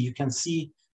city,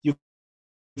 you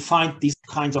find these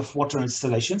kinds of water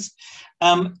installations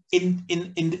in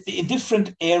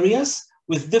different areas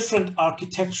with different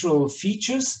architectural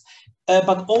features,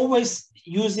 but always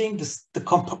using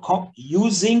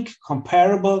using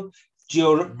comparable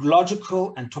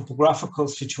geological and topographical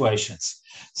situations.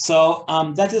 So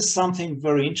that is something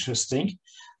very interesting.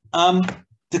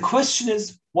 The question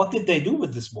is, what did they do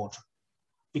with this water?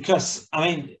 Because, I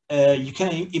mean, you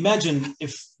can imagine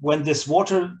when this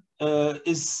water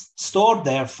is stored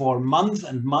there for month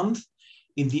and month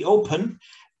in the open,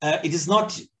 it is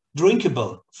not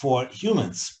drinkable for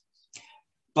humans,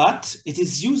 but it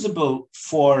is usable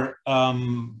for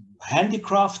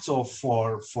handicrafts or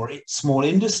for small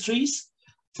industries,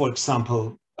 for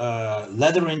example,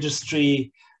 leather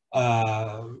industry,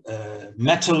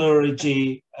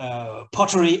 metallurgy,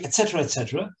 pottery, etc.,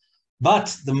 etc.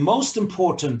 But the most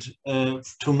important,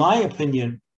 to my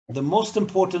opinion, the most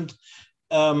important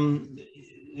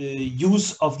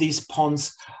use of these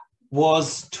ponds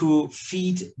was to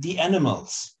feed the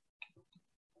animals.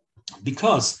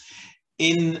 Because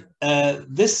in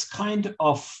this kind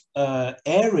of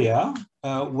area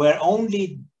where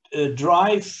only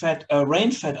rain-fed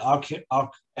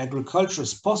agriculture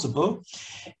is possible,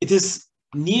 it is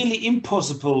nearly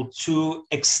impossible to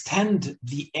extend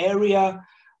the area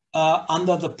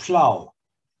under the plow,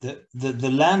 the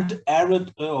land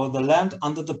arid, or the land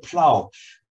under the plow.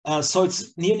 So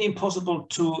it's nearly impossible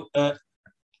to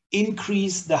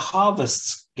increase the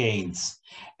harvest gains,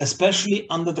 especially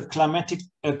under the climatic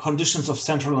conditions of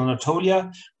central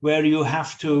Anatolia, where you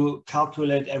have to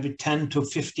calculate every 10 to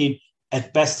 15,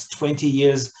 at best 20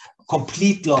 years,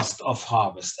 complete loss of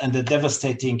harvest and a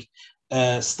devastating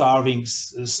starving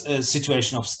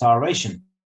situation of starvation.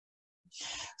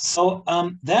 So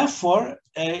therefore,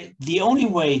 the only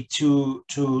way to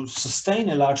sustain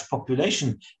a large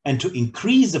population and to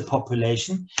increase the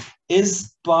population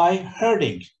is by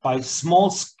herding, by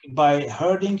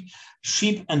herding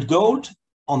sheep and goat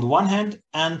on the one hand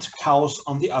and cows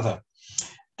on the other.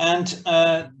 And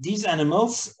these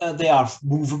animals, they are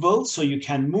movable, so you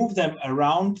can move them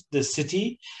around the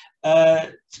city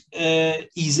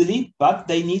easily, but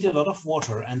they need a lot of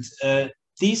water. And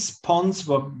these ponds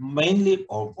were mainly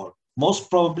or most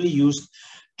probably used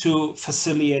to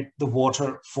facilitate the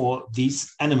water for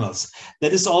these animals.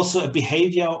 That is also a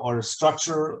behavior or a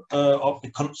structure of the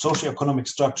socioeconomic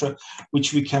structure,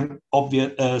 which we can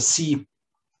see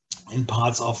in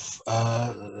parts of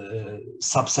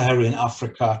sub-Saharan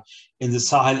Africa, in the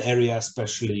Sahel area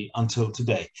especially, until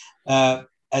today.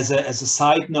 As a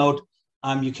side note,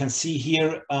 you can see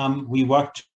here, we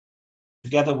worked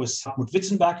together with Hartmut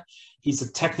Witzenberg. He's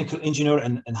a technical engineer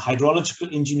and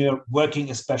hydrological engineer working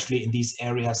especially in these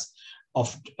areas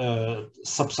of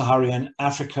sub-Saharan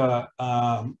Africa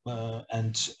and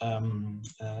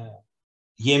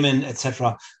Yemen,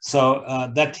 etc. So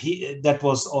that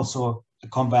was also a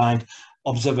combined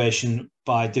observation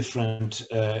by different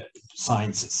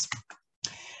sciences.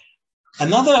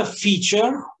 Another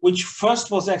feature, which first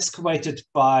was excavated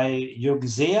by Jürgen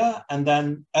Seher, and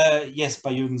then,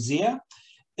 by Jürgen Seher,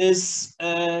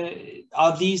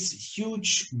 are these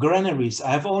huge granaries. I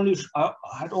had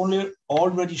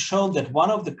already shown that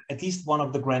at least one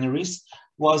of the granaries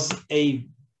was a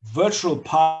vital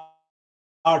part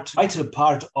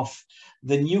of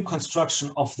the new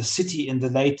construction of the city in the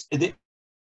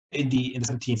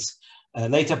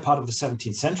later part of the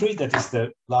 17th century. That is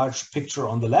the large picture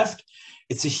on the left.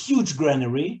 It's a huge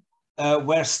granary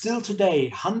where still today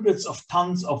hundreds of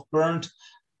tons of burnt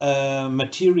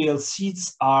material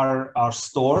seeds are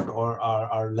stored or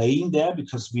are laying there,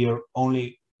 because we are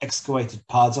only excavated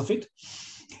parts of it.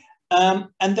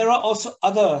 And there are also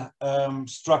other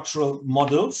structural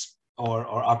models or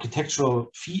architectural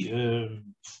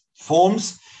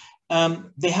forms.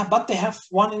 They have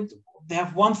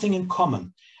one thing in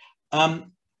common.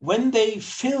 When they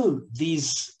fill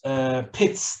these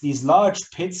pits, these large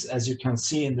pits, as you can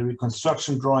see in the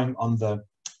reconstruction drawing on the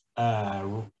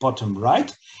bottom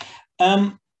right,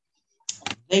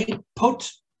 they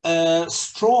put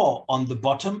straw on the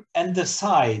bottom and the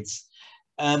sides,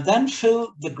 and then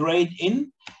fill the grain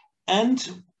in,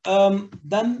 and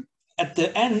then at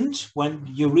the end, when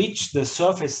you reach the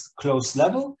surface close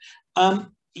level,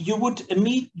 you would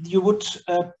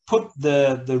put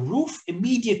the roof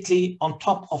immediately on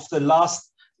top of the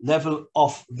last level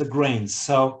of the grains.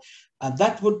 So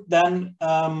that would then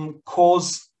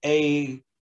cause a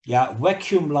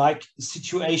vacuum-like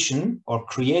situation, or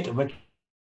create a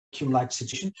vacuum-like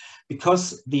situation,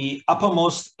 because the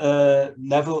uppermost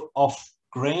level of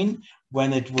grain,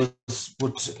 when it would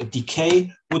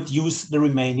decay, would use the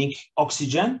remaining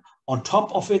oxygen. On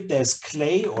top of it, there's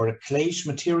clay or a clayish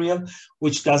material,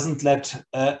 which doesn't let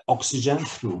oxygen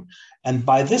through. And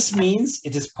by this means,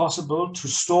 it is possible to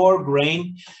store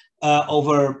grain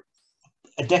over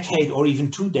a decade or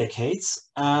even 2 decades.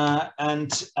 That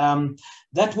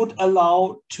would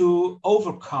allow to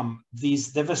overcome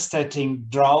these devastating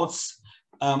droughts,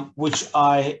 which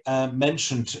I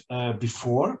mentioned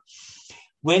before.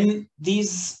 When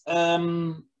these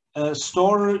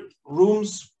store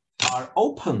rooms are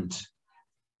opened,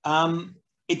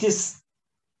 it is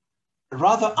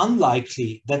rather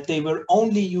unlikely that they were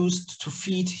only used to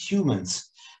feed humans,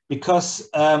 because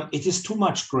it is too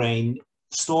much grain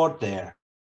stored there.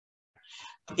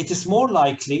 It is more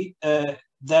likely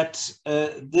that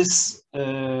the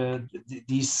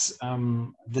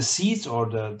seeds or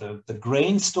the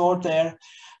grain stored there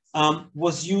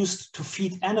was used to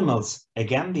feed animals,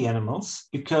 again the animals,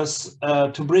 because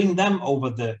to bring them over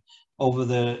the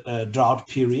drought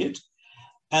period.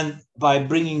 And by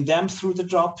bringing them through the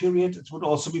drought period, it would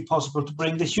also be possible to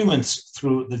bring the humans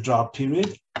through the drought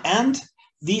period. And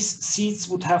these seeds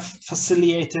would have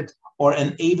facilitated or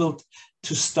enabled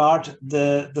to start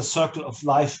the circle of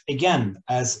life again,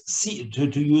 as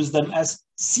to use them as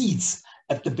seeds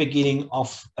at the beginning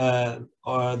of the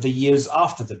years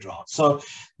after the drought. So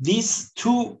these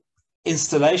two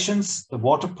installations, the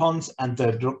water ponds and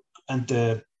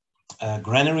the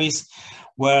granaries,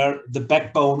 were the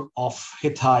backbone of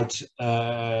Hittite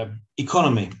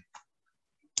economy.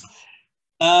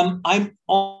 I'm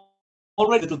already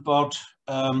a little about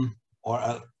of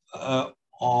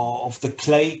the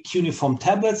clay cuneiform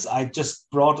tablets. I just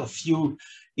brought a few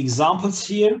examples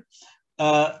here.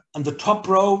 On the top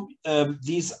row,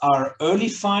 these are early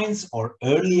finds or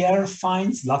earlier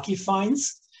finds, lucky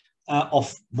finds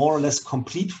of more or less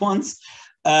complete ones.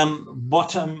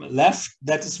 Bottom left,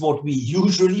 that is what we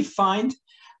usually find.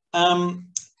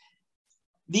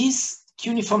 These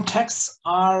cuneiform texts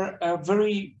are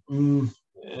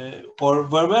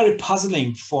were very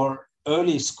puzzling for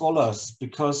early scholars,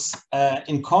 because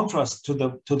in contrast to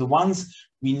the ones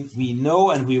we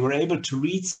know and we were able to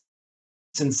read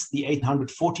since the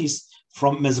 840s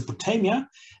from Mesopotamia,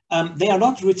 they are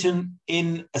not written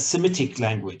in a Semitic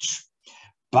language,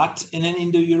 but in an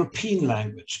Indo-European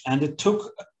language. And it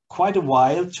took quite a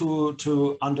while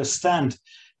to understand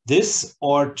this,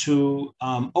 or to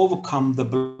overcome the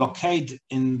blockade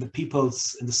in the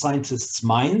scientists'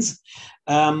 minds.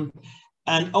 And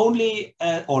only,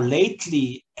 or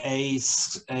lately, a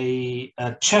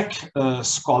Czech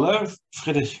scholar,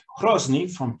 Friedrich Hrozny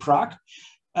from Prague,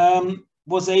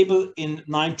 was able in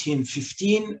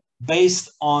 1915,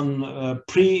 based on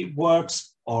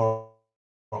pre-works or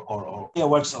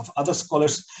works of other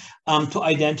scholars, to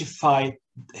identify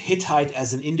Hittite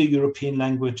as an Indo-European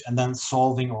language, and then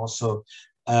solving also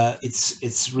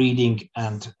its reading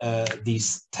and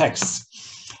these texts.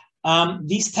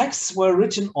 These texts were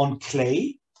written on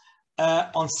clay,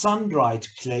 on sun-dried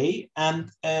clay,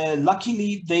 and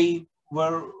luckily the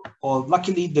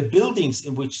buildings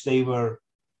in which they were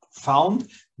found,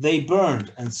 they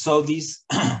burned, and so these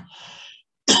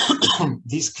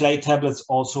these clay tablets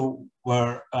also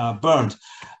were burned.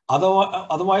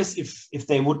 Otherwise, if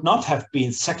they would not have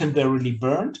been secondarily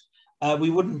burned, we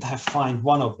wouldn't have found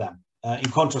one of them. In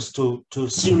contrast to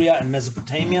Syria and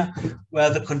Mesopotamia, where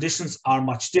the conditions are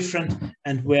much different,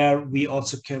 and where we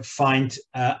also can find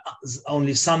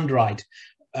only sun-dried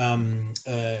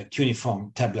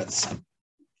cuneiform tablets.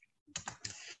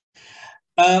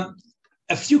 A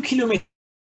few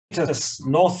kilometers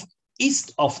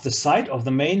northeast of the site, of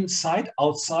the main site,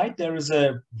 outside, there is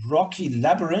a rocky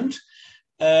labyrinth,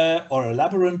 or a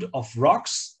labyrinth of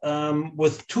rocks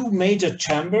with two major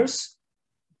chambers.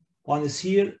 One is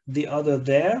here, the other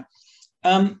there,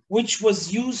 which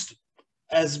was used,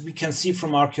 as we can see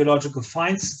from archaeological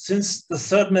finds, since the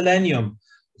 3rd millennium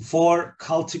for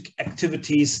cultic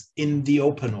activities in the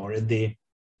open, or in the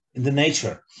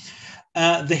nature.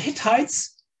 The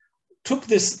Hittites took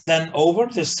this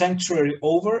sanctuary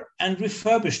over, and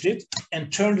refurbished it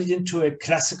and turned it into a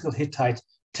classical Hittite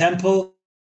temple,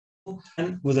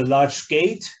 and with a large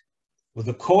gate, with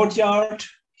a courtyard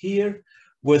here,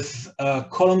 with a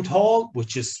columned hall,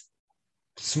 which is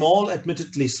small,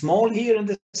 admittedly small here in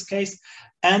this case,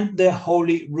 and the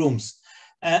holy rooms.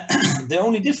 The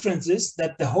only difference is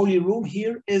that the holy room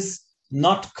here is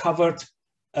not covered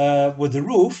with the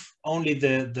roof. Only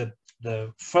the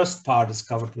first part is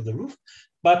covered with the roof,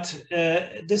 but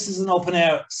this is an open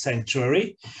air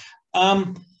sanctuary.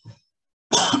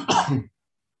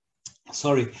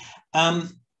 Sorry.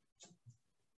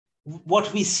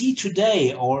 What we see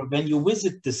today, or when you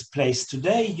visit this place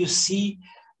today, you see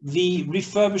the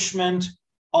refurbishment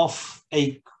of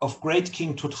great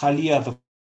King Tudhaliya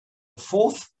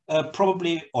IV,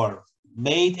 probably, or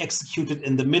executed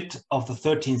in the mid of the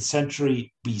 13th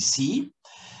century BC.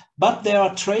 But there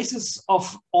are traces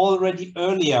of already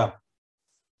earlier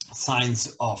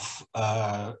signs of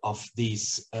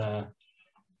these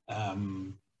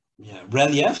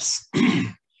reliefs.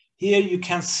 Here you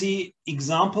can see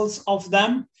examples of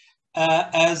them,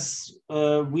 as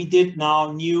we did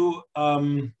now new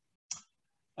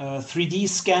 3D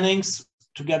scannings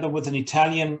together with an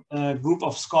Italian group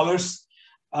of scholars.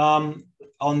 On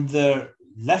the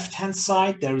left-hand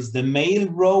side, there is the male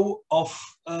row of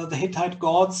the Hittite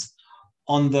gods.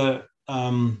 On the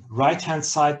right-hand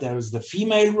side, there is the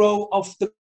female row of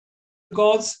the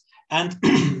gods, and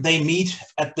they meet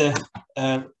at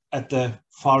the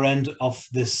far end of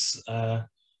this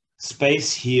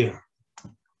space here.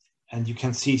 And you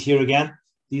can see it here again.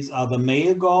 These are the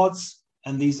male gods,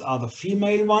 and these are the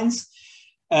female ones.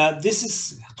 This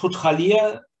is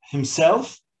Tudhaliya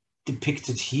himself,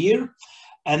 depicted here.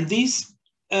 And these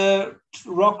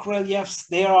rock reliefs,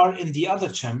 they are in the other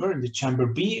chamber, in the chamber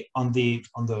B, on the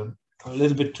a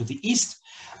little bit to the east,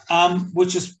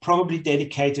 which is probably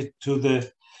dedicated to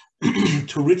the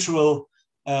to rituals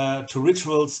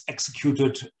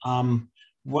executed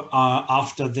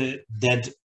after the death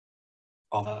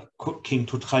of King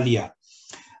Tudhaliya.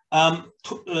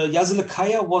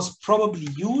 Yazilikaya was probably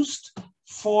used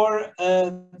for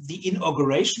the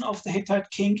inauguration of the Hittite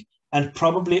king, and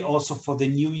probably also for the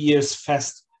New Year's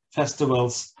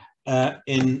festivals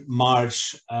in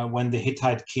March, when the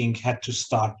Hittite king had to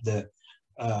start the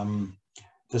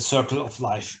circle of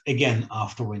life again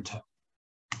after winter.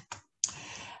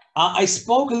 I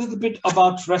spoke a little bit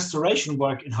about restoration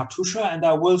work in Hattusha, and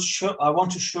I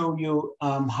want to show you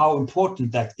how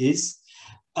important that is,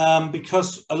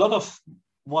 because a lot of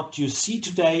what you see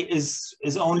today is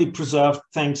only preserved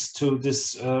thanks to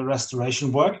this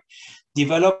restoration work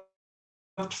developed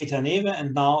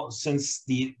and now since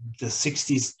the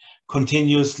 60s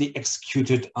continuously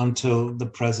executed until the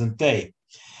present day.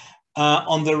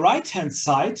 On the right-hand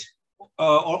side,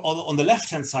 or on the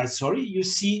left-hand side, sorry, you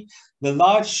see the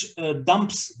large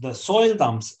dumps, the soil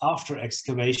dumps after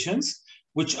excavations,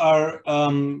 which are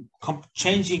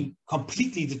changing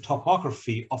completely the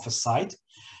topography of a site.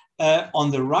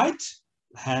 On the right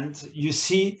hand, you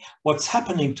see what's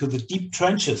happening to the deep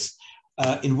trenches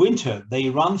in winter. They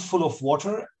run full of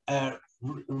water.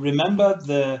 Remember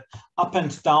the up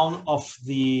and down of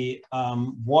the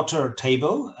water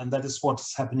table, and that is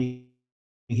what's happening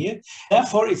here.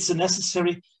 Therefore, it's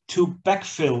necessary to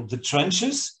backfill the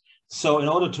trenches. So in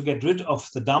order to get rid of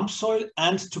the dump soil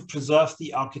and to preserve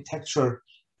the architecture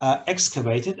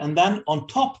excavated. And then on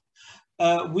top,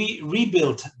 we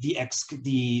rebuilt the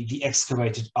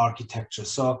excavated architecture.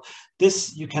 So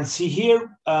this you can see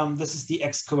here, this is the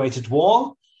excavated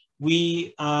wall.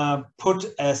 We put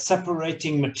a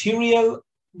separating material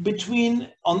between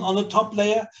on the top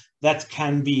layer that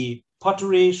can be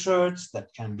pottery sherds,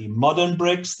 that can be modern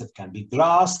bricks, that can be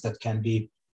glass, that can be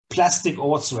plastic or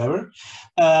whatsoever,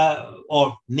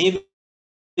 or maybe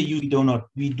we do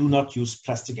not use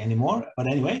plastic anymore, but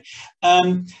anyway,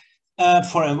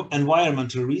 for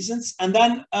environmental reasons. And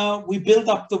then we build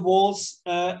up the walls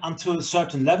until a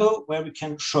certain level where we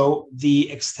can show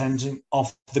the extension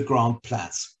of the ground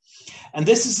plans. And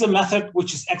this is a method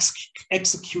which is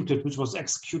which was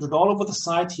executed all over the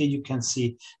site. Here you can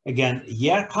see again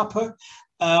Jährkappe.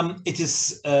 It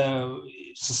is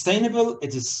sustainable.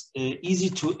 It is easy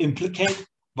to implement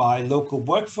by local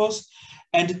workforce,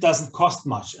 and it doesn't cost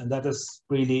much. And that is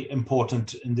really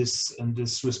important in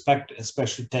this respect,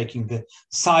 especially taking the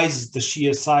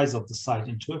sheer size of the site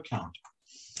into account.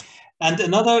 And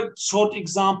another short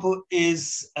example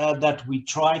is that we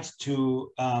tried to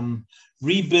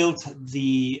rebuild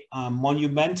the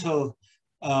monumental,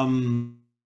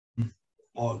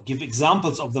 or give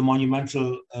examples of the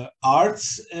monumental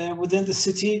arts within the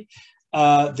city.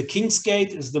 The King's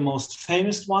Gate is the most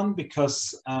famous one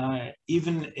because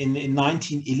even in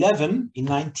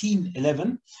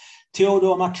 1911,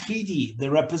 Theodor Macready,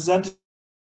 the representative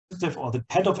or the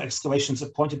head of excavations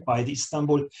appointed by the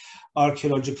Istanbul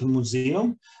Archaeological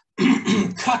Museum,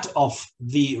 cut off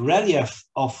the relief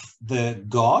of the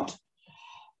god,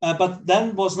 but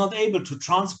then was not able to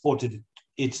transport it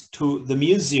to the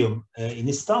museum in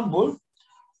Istanbul.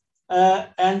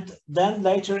 And then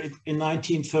later in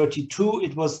 1932,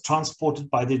 it was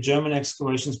transported by the German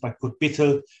excavations by Kurt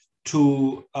Bittel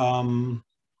to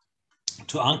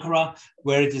Ankara,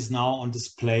 where it is now on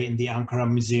display in the Ankara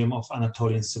Museum of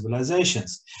Anatolian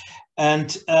Civilizations.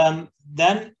 And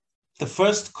then the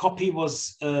first copy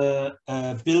was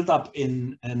built up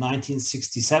in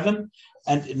 1967,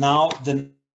 and now the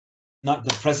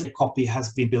present copy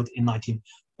has been built in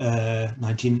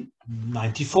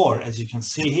 1994. As you can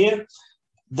see here,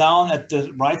 down at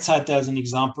the right side, there's an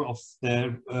example of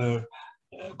the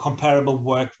comparable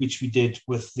work which we did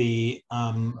with the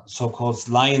so-called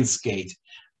Lion's Gate.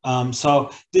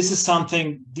 So this is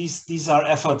something, these are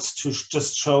efforts to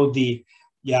just show the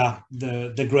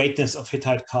greatness of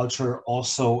Hittite culture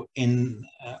also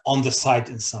on the site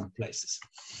in some places.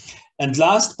 And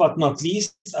last but not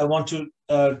least, I want to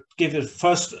give a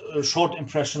first short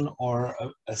impression, or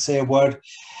say a word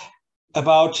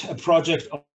about a project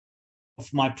of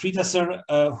my predecessor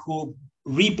who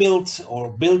rebuilt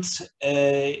or built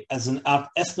as an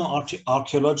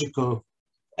ethno-archaeological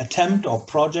attempt or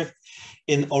project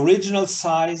in original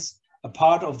size a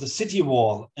part of the city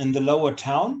wall in the lower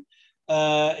town.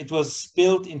 It was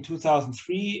built in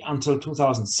 2003 until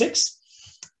 2006.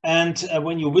 And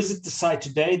when you visit the site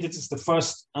today, this is the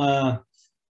first to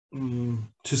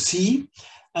see.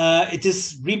 It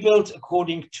is rebuilt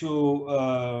according to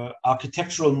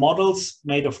architectural models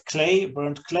made of clay,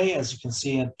 burnt clay, as you can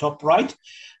see at top right.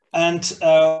 And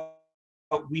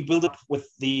we build it with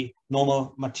the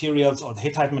normal materials or the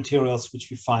Hittite materials which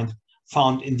we found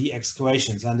in the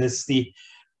excavations. And it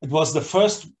was the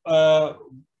first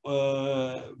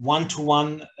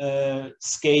one-to-one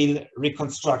scale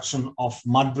reconstruction of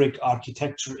mud brick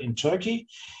architecture in Turkey.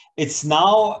 It's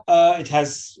now, it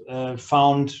has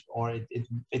found, or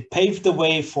it paved the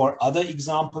way for other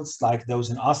examples like those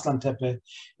in Arslantepe,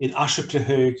 in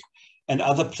Aşıklıhög, and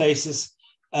other places.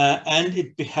 And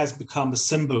it has become a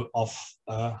symbol of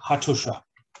Hattusha.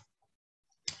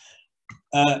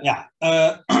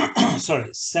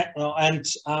 Sorry. And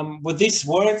with these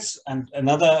words and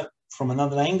from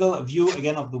another angle, a view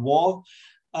again of the wall,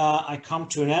 I come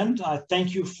to an end. I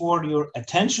thank you for your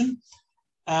attention,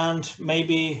 and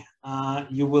maybe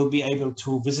you will be able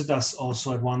to visit us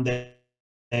also at one day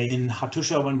in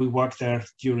Hattusha when we work there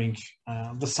during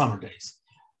the summer days.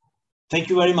 Thank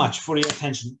you very much for your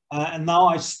attention. And now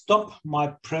I stop my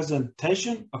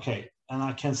presentation. Okay, and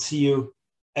I can see you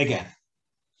again.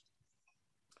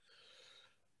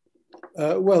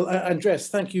 Well, Andreas,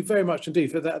 thank you very much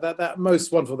indeed for that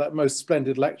most wonderful, that most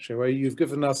splendid lecture, where you've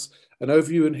given us an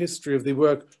overview and history of the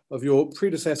work of your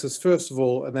predecessors, first of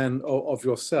all, and then of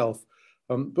yourself.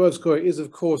 Boğazköy is,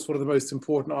 of course, one of the most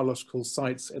important archaeological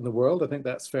sites in the world. I think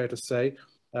that's fair to say.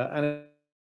 And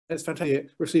it's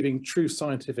fantastic receiving true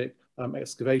scientific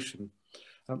excavation.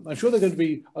 I'm sure there are going to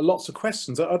be lots of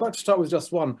questions. I'd like to start with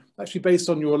just one, actually based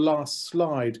on your last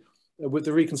slide with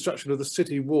the reconstruction of the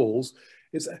city walls.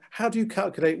 Is how do you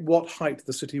calculate what height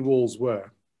the city walls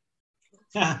were?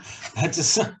 That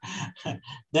is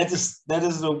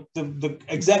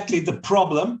exactly the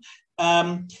problem.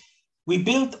 We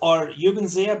built, or Jürgen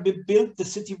Seher built the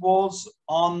city walls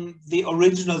on the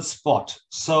original spot.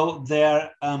 So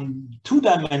they're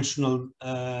two-dimensional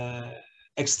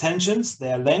extensions,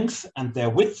 their length and their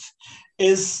width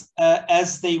is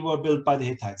as they were built by the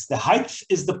Hittites. The height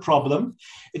is the problem.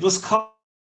 It was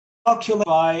calculated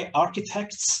by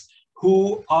architects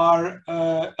who are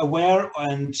aware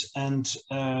and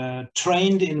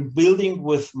trained in building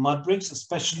with mud bricks.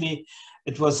 Especially,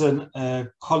 it was a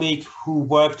colleague who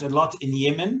worked a lot in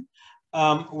Yemen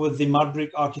with the mud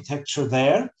brick architecture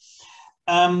there.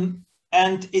 And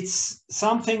it's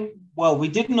something, well, we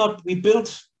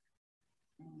built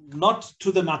not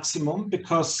to the maximum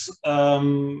because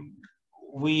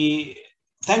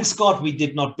thanks God we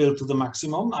did not build to the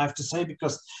maximum, I have to say,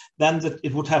 because then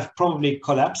it would have probably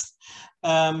collapsed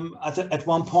at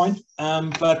one point.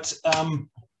 But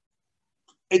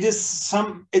it is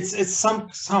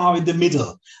somehow in the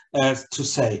middle, to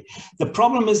say. The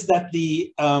problem is that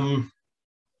the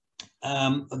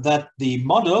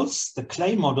models, the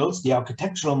clay models, the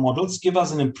architectural models, give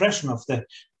us an impression of the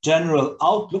general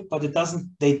outlook, but it does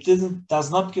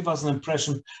not give us an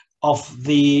impression of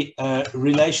the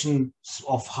relations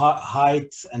of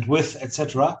height and width,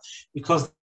 etc.,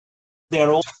 because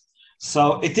they're all.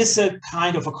 So it is a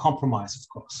kind of a compromise, of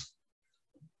course.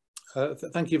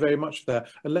 Thank you very much for that.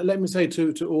 And let me say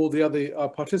to all the other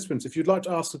participants, if you'd like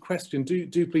to ask a question,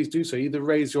 do please do so. Either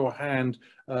raise your hand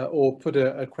or put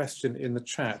a question in the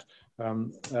chat,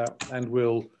 and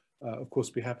we'll of course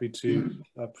be happy to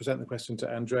present the question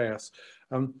to Andreas.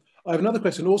 I have another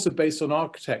question also based on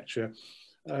architecture.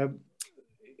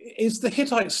 Is the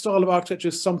Hittite style of architecture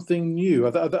something new?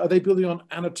 Are they building on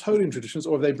Anatolian traditions,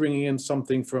 or are they bringing in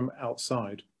something from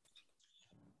outside?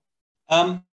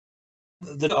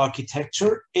 The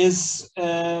architecture is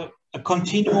a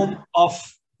continuum of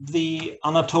the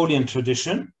Anatolian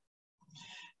tradition.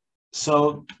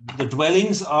 So the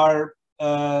dwellings are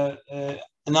an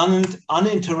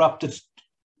uninterrupted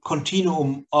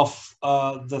continuum of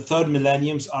the third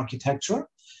millennium's architecture.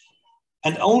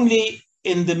 And only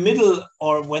in the middle,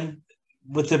 or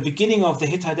with the beginning of the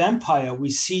Hittite Empire, we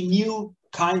see new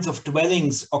kinds of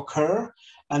dwellings occur,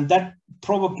 and that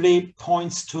probably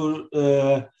points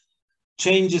to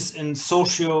changes in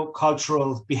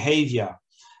socio-cultural behavior.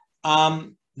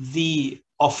 The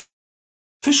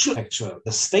official architecture,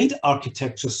 the state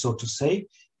architecture, so to say,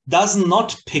 does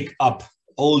not pick up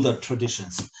older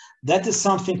traditions. That is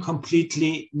something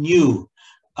completely new.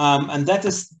 And that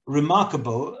is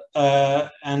remarkable,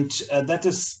 and that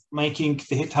is making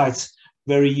the Hittites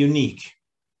very unique.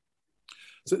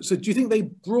 So do you think they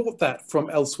brought that from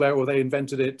elsewhere, or they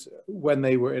invented it when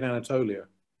they were in Anatolia?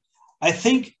 I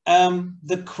think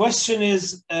the question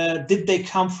is, did they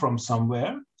come from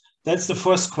somewhere? That's the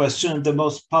first question, and the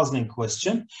most puzzling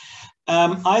question.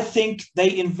 I think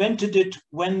they invented it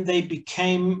when they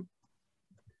became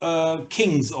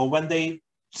kings, or when they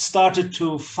started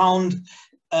to found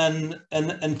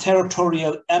an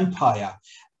territorial empire.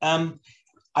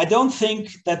 I don't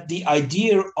think that the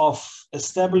idea of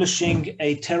establishing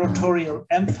a territorial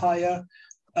empire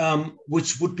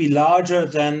which would be larger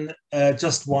than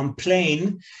just one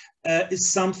plain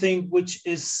is something which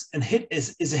is a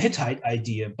Hittite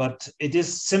idea, but it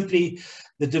is simply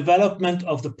the development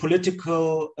of the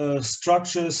political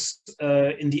structures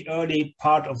in the early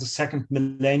part of the second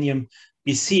millennium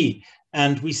BC.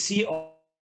 And we see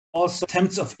also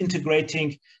attempts of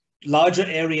integrating larger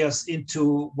areas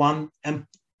into one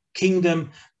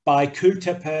kingdom by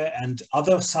Kültepe and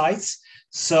other sites.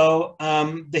 So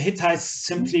the Hittites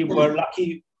simply were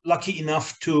lucky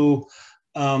enough to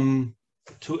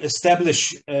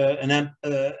establish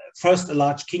first a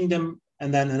large kingdom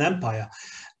and then an empire.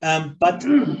 But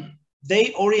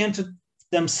they oriented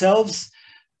themselves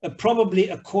probably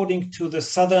according to the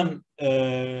southern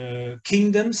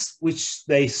kingdoms, which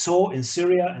they saw in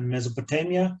Syria and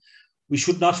Mesopotamia. We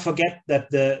should not forget that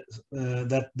the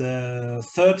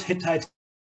third Hittite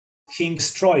king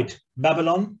destroyed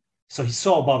Babylon. So he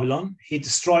saw Babylon. He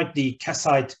destroyed the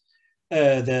Kassite,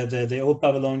 the old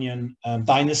Babylonian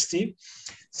dynasty.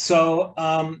 So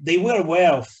they were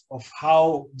aware of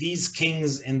how these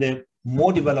kings in the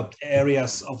more developed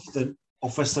areas of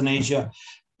Western Asia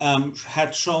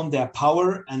had shown their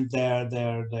power and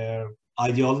their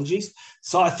ideologies.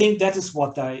 So I think that is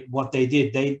what they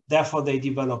did. Therefore they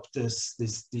developed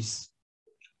these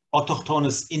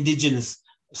autochthonous indigenous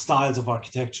styles of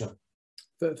architecture.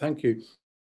 Thank you.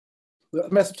 The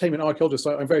Mesopotamian archaeologists,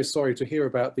 I'm very sorry to hear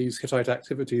about these Hittite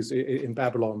activities in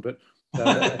Babylon, but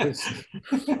that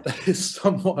is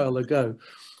some while ago.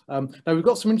 Now we've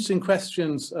got some interesting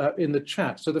questions in the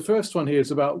chat. So the first one here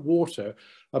is about water.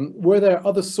 Were there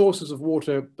other sources of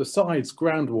water besides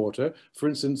groundwater, for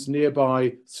instance,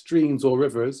 nearby streams or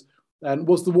rivers? And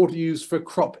was the water used for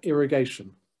crop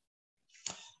irrigation?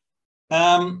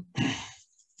 There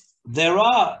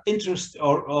are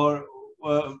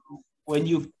when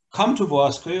you come to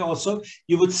Boğazköy also,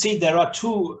 you would see there are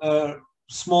two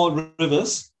small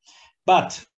rivers,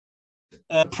 but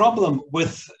a problem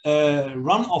with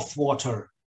runoff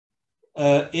water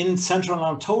in central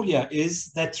Anatolia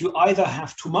is that you either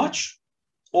have too much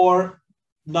or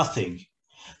nothing.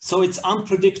 So it's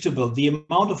unpredictable. The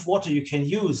amount of water you can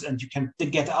use and you can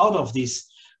get out of these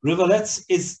rivulets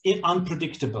is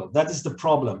unpredictable. That is the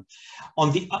problem.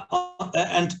 On the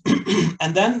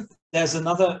and then there's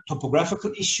another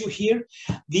topographical issue here.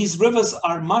 These rivers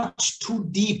are much too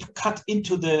deep, cut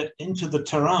into the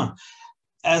terrain,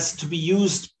 as to be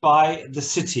used by the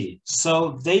city.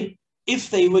 So if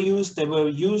they were used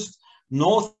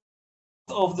north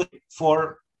of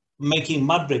for making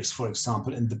mud bricks, for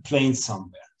example, in the plains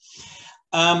somewhere.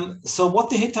 So what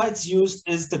the Hittites used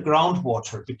is the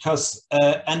groundwater, because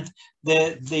and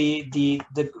the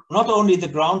not only the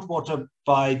groundwater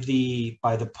by the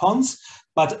ponds,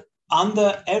 but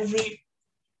under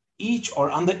each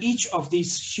of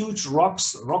these huge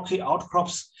rocky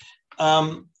outcrops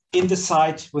within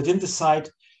the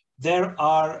site, there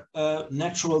are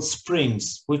natural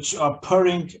springs which are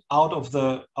purring out of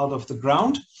the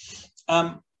ground,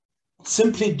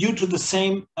 simply due to the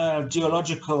same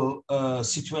geological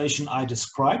situation I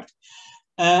described,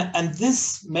 and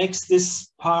this makes this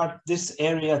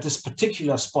area, this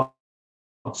particular spot,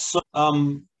 so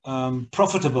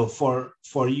profitable for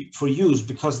use,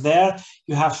 because there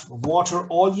you have water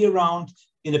all year round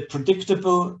in a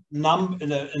predictable in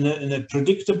a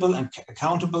predictable and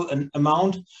accountable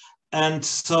amount, and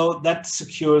so that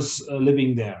secures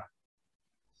living there.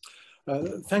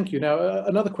 Thank you. Now,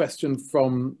 another question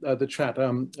from the chat,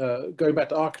 going back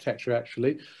to architecture,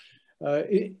 actually.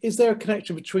 Is there a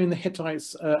connection between the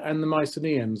Hittites and the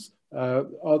Mycenaeans?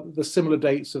 Are the similar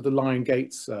dates of the Lion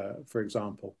Gates, for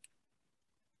example?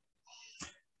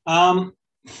 A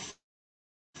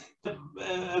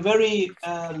very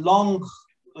long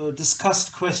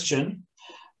discussed question.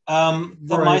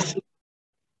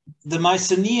 The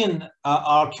Mycenaean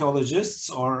archaeologists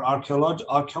or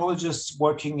archaeologists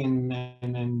working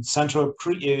in central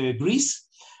Greece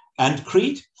and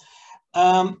Crete,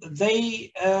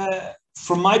 they,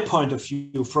 from my point of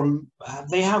view,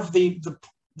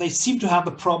 they seem to have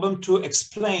the problem to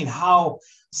explain how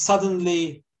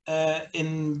suddenly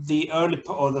in the early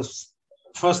or the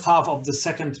first half of the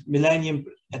second millennium,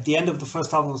 at the end of the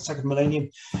first half of the second millennium,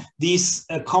 these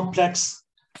complex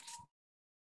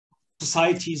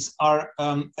societies are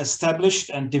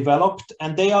established and developed,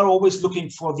 and they are always looking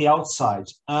for the outside.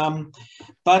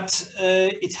 But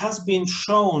it has been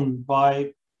shown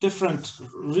by different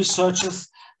researchers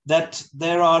that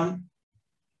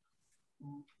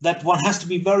that one has to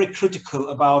be very critical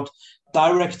about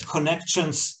direct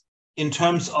connections in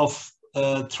terms of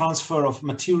transfer of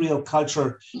material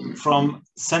culture from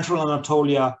central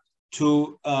Anatolia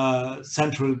to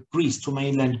central Greece, to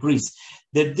mainland Greece.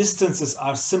 The distances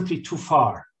are simply too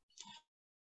far.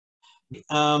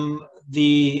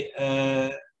 the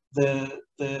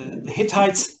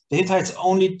Hittites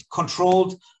only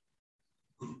controlled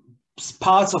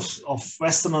parts of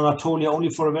Western Anatolia only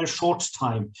for a very short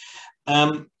time,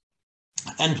 and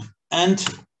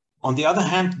on the other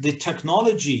hand, the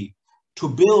technology to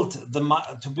build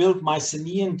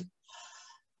Mycenaean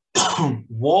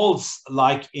walls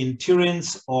like in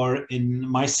Tiryns or in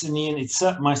Mycenaean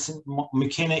itself,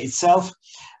 Mycenae itself,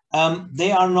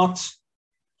 they are not.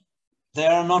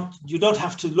 You don't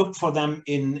have to look for them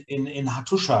in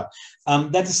Hattusha.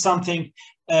 That is something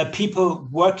people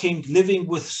living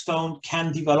with stone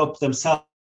can develop themselves.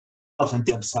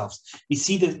 We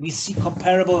see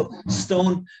comparable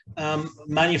stone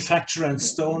manufacture and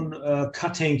stone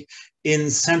cutting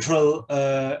in Central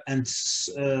and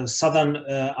Southern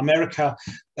America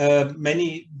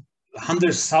many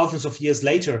hundreds, thousands of years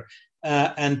later,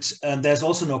 and there's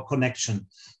also no connection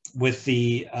with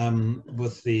the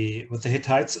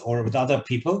Hittites or with other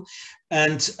people,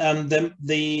 and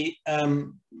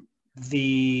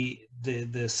the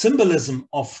symbolism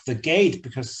of the gate,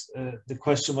 because the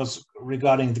question was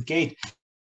regarding the gate,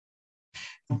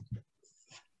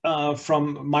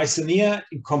 from Mycenae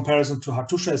in comparison to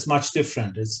Hattusha is much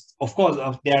different. It's, of course,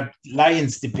 there are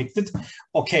lions depicted,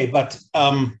 okay, but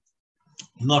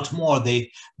not more.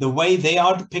 The way they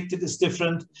are depicted is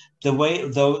different. The way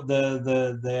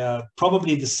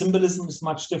probably the symbolism is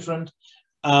much different,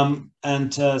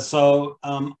 so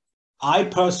I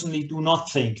personally do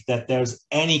not think that there's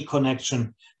any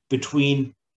connection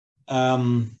between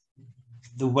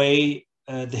the way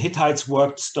the Hittites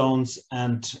worked stones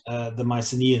and the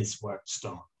Mycenaeans worked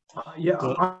stone.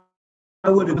 I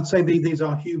would say these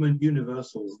are human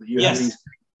universals. That you have these.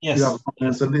 Yes.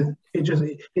 And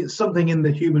it's something in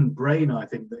the human brain, I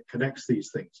think, that connects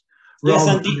these things,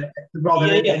 rather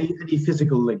than any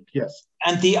physical link. Yes.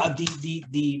 And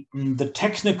the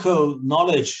technical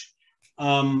knowledge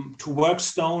to work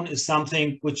stone is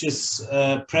something which is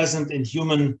present in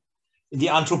the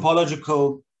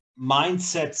anthropological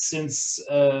mindset since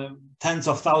tens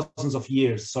of thousands of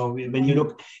years. So when you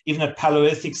look even at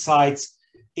Paleolithic sites,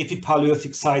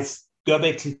 Epipaleolithic sites,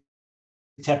 Göbekli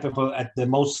Tepe at the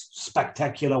most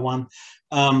spectacular one,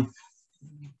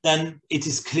 then it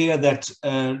is clear that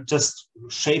just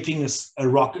shaping a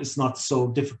rock is not so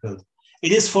difficult.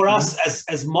 It is for us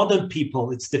as modern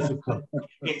people, it's difficult.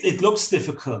 It looks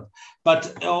difficult,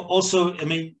 but also, I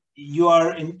mean, you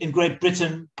are in Great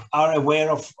Britain are aware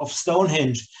of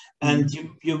Stonehenge, and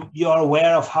you are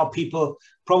aware of how people,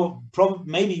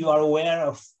 maybe you are aware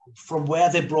of from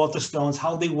where they brought the stones,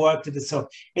 how they worked it. So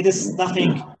it is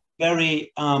nothing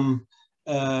very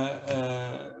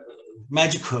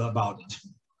magical about it.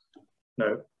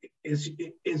 No,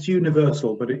 it's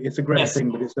universal, but it's a great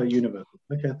thing, but it's so universal.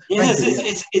 Okay.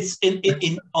 Yes, it's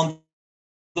on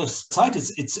the site.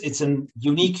 It's a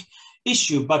unique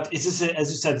issue, but it is,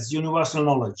 as you said, it's universal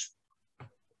knowledge.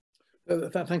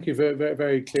 Thank you. Very, very,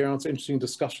 very clear answer. Interesting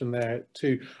discussion there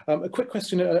too. A quick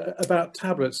question about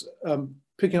tablets.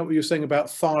 Picking up what you're saying about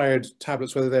fired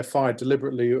tablets, whether they're fired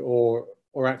deliberately or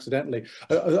accidentally.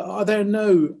 Are there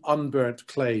no unburnt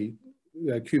clay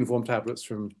cuneiform tablets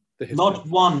from the history? Not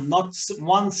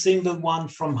one single one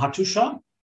from Hattusha.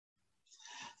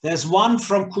 There's one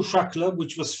from Kushakle,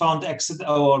 which was found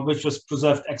which was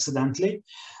preserved accidentally.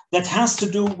 That has to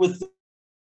do with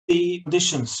the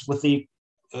conditions, with the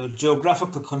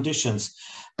geographical conditions.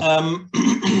 In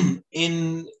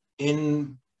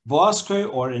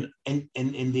Boğazköy, or in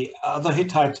the other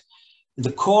Hittite, in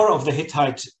the core of the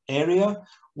Hittite area,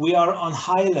 we are on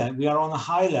highland. We are on a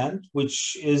highland,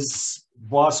 which is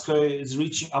Boğazköy is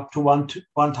reaching up to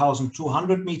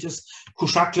 1,200 meters.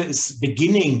 Kushakle is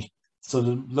beginning, so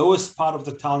the lowest part of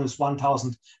the town is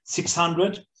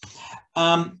 1,600.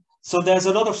 So there's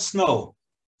a lot of snow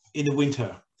in the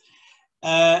winter.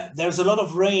 There's a lot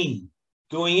of rain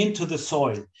going into the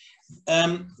soil.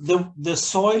 The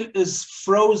soil is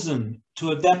frozen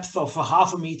to a depth of a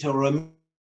half a meter or a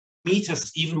meter,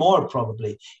 even more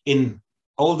probably in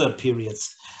older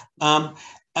periods.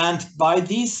 And by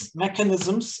these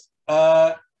mechanisms,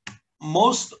 an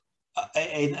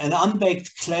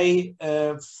unbaked clay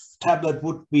tablet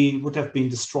would have been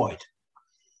destroyed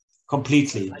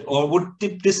completely, or would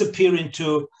disappear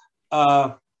into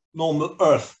normal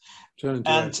earth.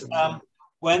 And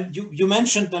when you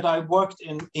mentioned that I worked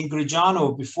in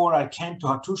Grigiano before I came to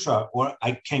Hattusha, or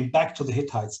I came back to the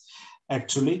Hittites,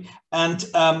 actually. And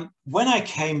when I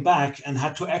came back and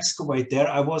had to excavate there,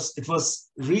 it was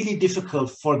really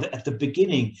difficult at the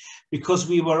beginning, because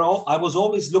I was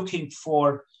always looking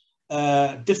for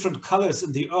different colors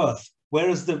in the earth.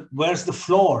 Where's the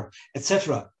floor,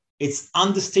 etc. It's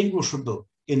undistinguishable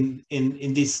in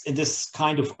this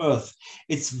kind of earth.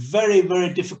 It's very,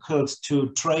 very difficult to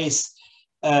trace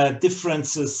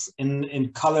differences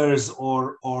in colors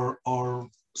or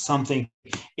something.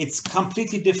 It's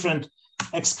completely different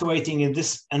excavating in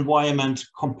this environment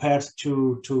compared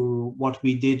to what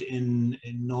we did in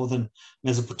northern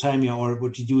Mesopotamia, or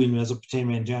what you do in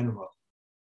Mesopotamia in general.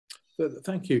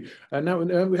 Thank you. Now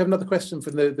we have another question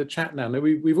from the chat now. Now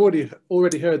we've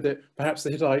already heard that perhaps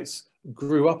the Hittites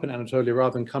grew up in Anatolia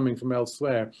rather than coming from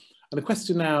elsewhere. And a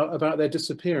question now about their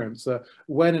disappearance.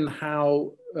 When and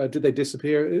how did they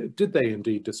disappear? Did they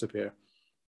indeed disappear?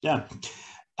 Yeah.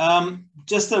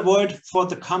 Just a word for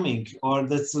the coming, or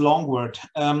that's a long word.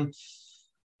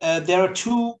 There are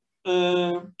two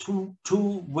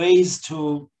ways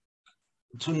to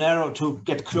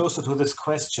get closer to this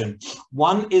question.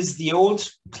 One is the old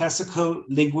classical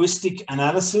linguistic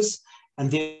analysis,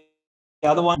 and the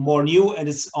other one more new, and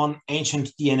it's on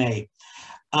ancient DNA.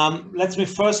 Let me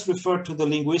first refer to the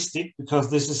linguistic, because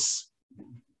this is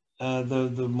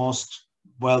the most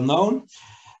well known.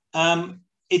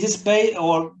 It is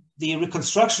the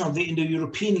reconstruction of the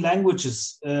Indo-European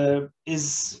languages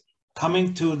is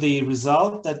coming to the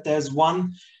result that there's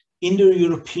one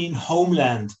Indo-European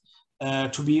homeland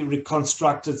to be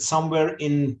reconstructed somewhere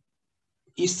in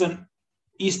eastern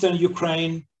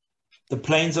Ukraine, the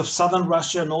plains of southern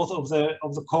Russia, north of the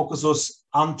Caucasus,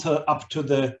 up to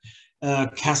the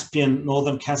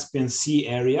northern Caspian Sea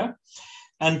area.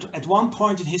 And at one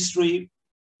point in history,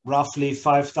 roughly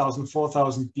 5,000,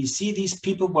 4,000 BC, these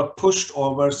people were pushed,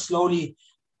 or were slowly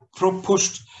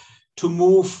pushed to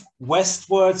move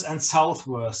westwards and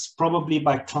southwards, probably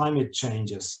by climate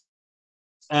changes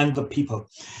and the people.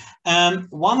 And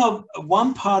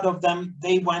one part of them,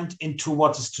 they went into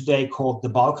what is today called the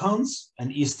Balkans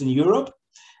and Eastern Europe,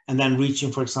 and then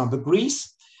reaching, for example,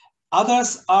 Greece.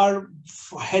 Others are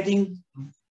heading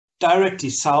directly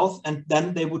south, and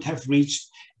then they would have reached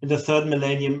in the third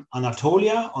millennium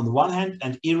Anatolia on the one hand,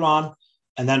 and Iran,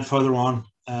 and then further on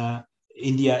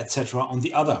India, etc. on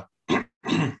the other.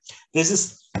 This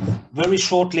is very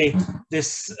shortly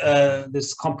this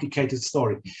complicated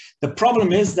story. The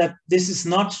problem is that this is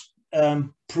not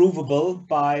provable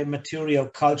by material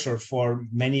culture for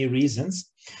many reasons,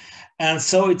 and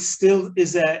so it still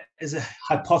is a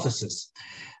hypothesis.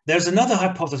 There's another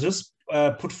hypothesis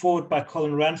put forward by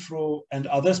Colin Renfrew and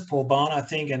others, Paul Barn, I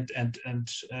think, and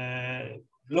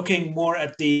looking more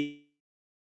at the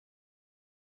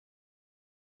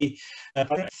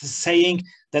saying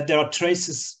that there are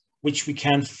traces which we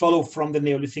can follow from the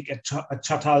Neolithic at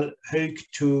Çatalhöyük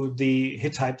to the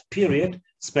Hittite period,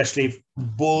 especially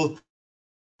bull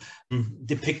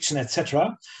depiction,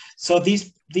 etc. So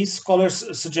these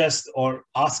scholars suggest or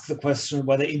ask the question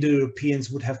whether Indo-Europeans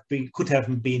could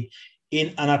have been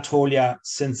in Anatolia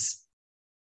since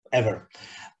ever.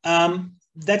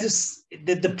 That is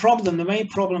the problem. The main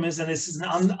problem is, and this is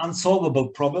an unsolvable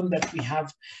problem, that we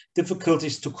have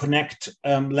difficulties to connect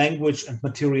language and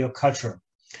material culture.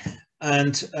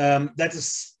 And that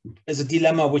is a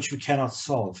dilemma which we cannot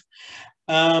solve.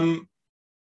 When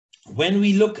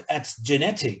we look at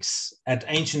genetics, at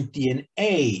ancient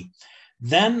DNA,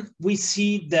 then we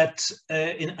see that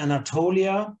in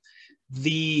Anatolia,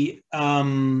 the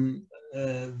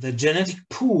genetic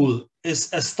pool is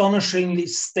astonishingly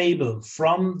stable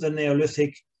from the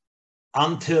Neolithic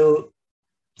until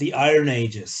the Iron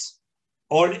Ages,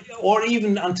 or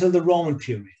even until the Roman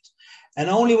period. And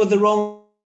only with the Roman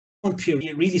period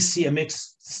you really see a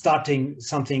mix,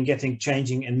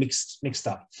 changing and mixed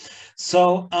up.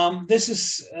 So this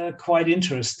is quite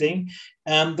interesting.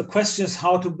 The question is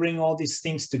how to bring all these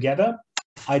things together.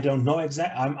 I don't know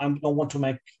exactly. I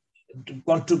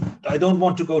don't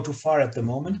want to go too far at the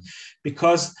moment,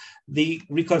 because the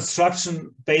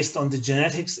reconstruction based on the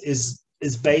genetics is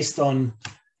based on,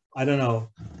 I don't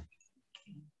know,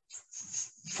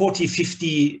 40,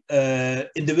 50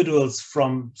 individuals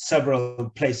from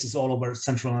several places all over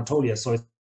central Anatolia. So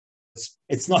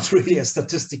it's not really a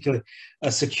statistically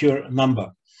secure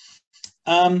number.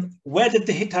 Where did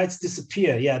the Hittites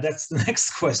disappear? Yeah, that's the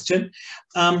next question.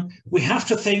 We have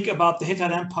to think about the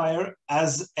Hittite Empire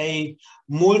as a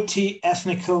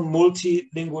multi-ethnical,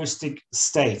 multi-linguistic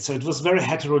state. So it was very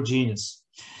heterogeneous.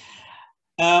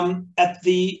 In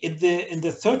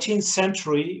the 13th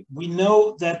century, we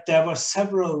know that there were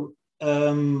several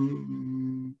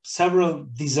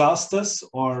disasters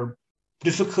or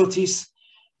difficulties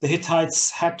the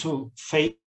Hittites had to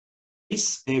face.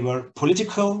 They were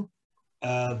political,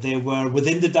 they were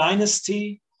within the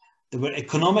dynasty, they were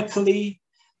economically,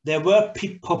 there were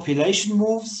population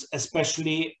moves,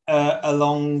 especially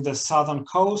along the southern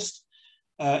coast.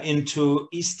 into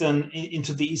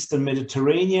the eastern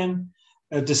Mediterranean,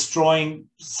 destroying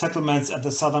settlements at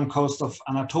the southern coast of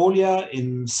Anatolia,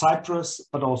 in Cyprus,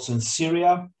 but also in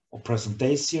Syria, or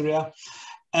present-day Syria.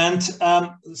 And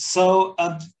so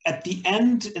at the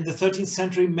end, in the 13th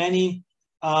century, many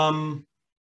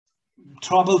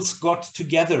troubles got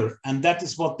together, and that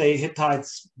is what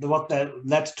that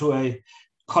led to a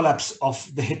collapse of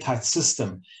the Hittite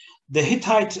system. The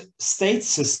Hittite state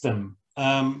system,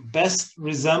 best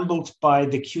resembled by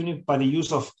the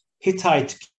use of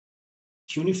Hittite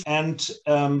cuneiform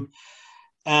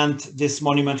and this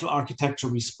monumental architecture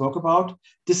we spoke about,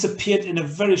 disappeared in a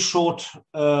very short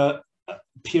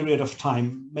period of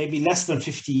time, maybe less than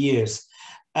 50 years,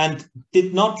 and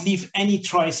did not leave any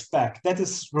trace back. That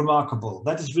is remarkable.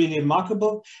 That is really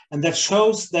remarkable, and that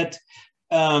shows that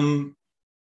the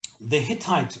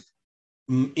Hittite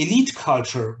elite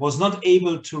culture was not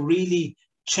able to really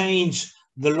change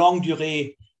the longue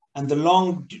durée and the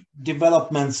long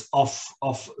developments of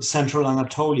Central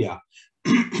Anatolia.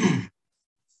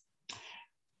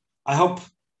 I hope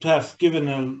to have given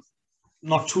a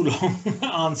not too long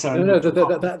answer. No,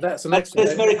 that's an excellent.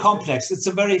 It's very complex. It's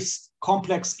a very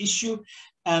complex issue,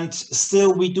 and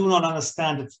still we do not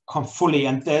understand it fully.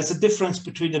 And there's a difference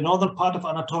between the northern part of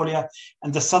Anatolia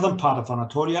and the southern part of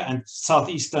Anatolia and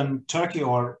southeastern Turkey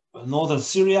or northern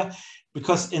Syria,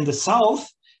 because in the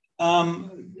south,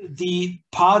 the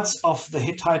parts of the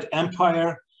Hittite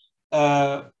Empire,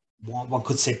 one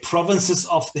could say provinces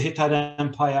of the Hittite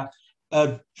Empire,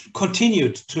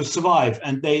 continued to survive,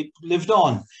 and they lived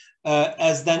on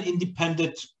as then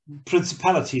independent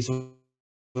principalities or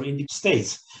independent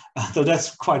states. So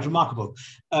that's quite remarkable.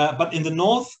 But in the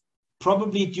north,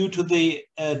 probably due to the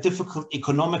difficult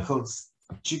economical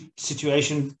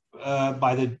situation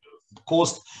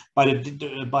caused by the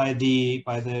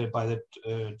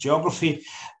geography,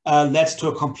 led to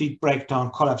a complete breakdown,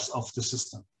 collapse of the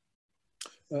system.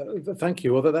 Thank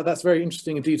you. Well, that's a very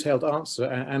interesting and detailed answer,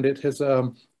 and it has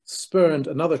spurned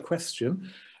another question.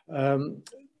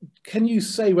 Can you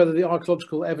say whether the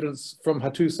archaeological evidence from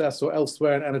Hattusha or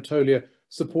elsewhere in Anatolia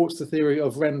supports the theory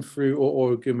of Renfrew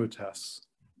or Gumutas?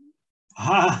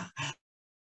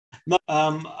 No,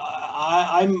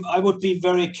 I would be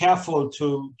very careful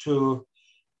to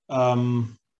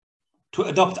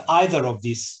adopt either of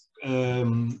these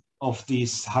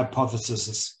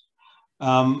hypotheses.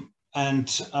 And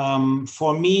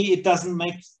for me, it doesn't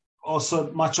make also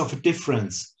much of a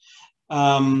difference,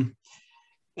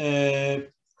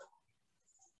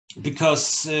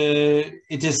 because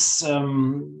it is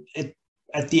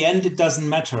at the end it doesn't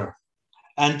matter,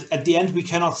 and at the end we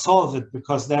cannot solve it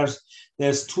because there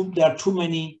are too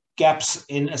many gaps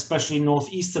in especially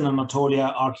northeastern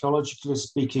Anatolia, archaeologically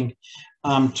speaking,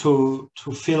 to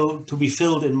be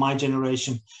filled in my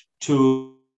generation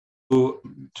to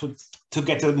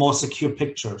get a more secure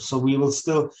picture. So we will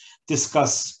still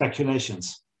discuss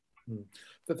speculations.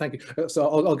 Thank you. So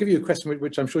I'll give you a question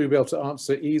which I'm sure you'll be able to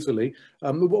answer easily.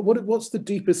 What's the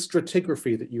deepest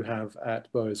stratigraphy that you have at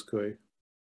Boğazköy?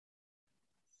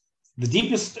 The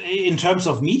deepest in terms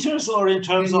of meters or in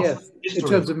terms of history? In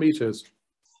terms of meters.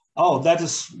 Oh, that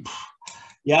is,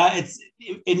 yeah, it's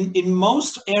in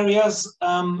most areas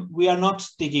we are not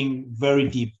digging very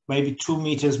deep, maybe 2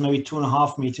 meters, maybe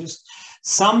 2.5 meters.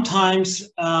 Sometimes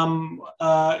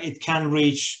it can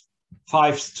reach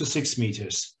 5 to 6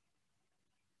 meters.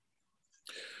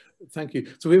 Thank you.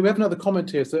 So we have another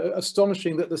comment here. So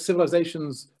astonishing that the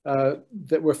civilizations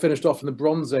that were finished off in the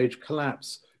Bronze Age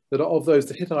collapse, that of those,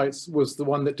 the Hittites was the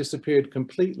one that disappeared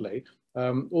completely.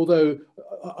 Although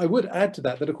I would add to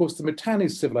that, of course, the Mitanni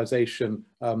civilization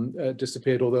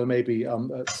disappeared, although maybe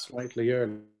slightly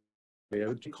earlier.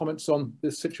 Do you comments on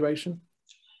this situation?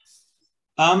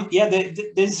 Yeah, this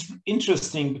is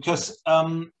interesting because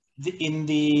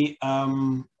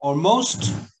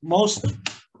most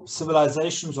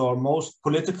civilizations or most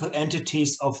political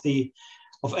entities of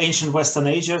ancient Western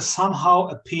Asia somehow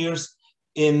appears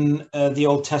in the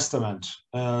Old Testament.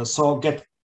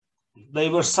 They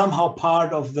were somehow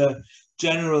part of the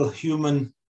general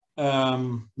human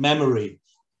memory,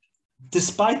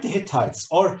 despite the Hittites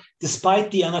or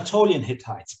despite the Anatolian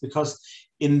Hittites, because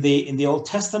in the Old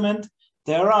Testament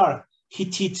there are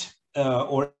Hittite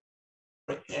or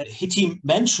Hittite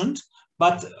mentioned,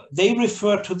 but they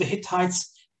refer to the Hittites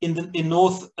in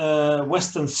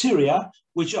northwestern Syria,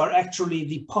 which are actually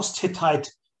the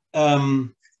post-Hittite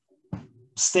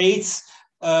states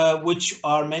which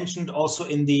are mentioned also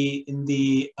in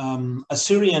the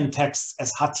Assyrian texts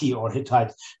as Hatti or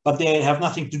Hittite, but they have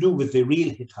nothing to do with the real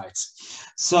Hittites.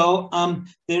 So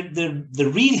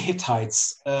the real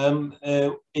Hittites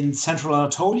in Central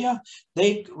Anatolia,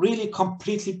 they really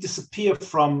completely disappear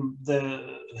from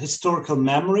the historical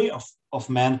memory of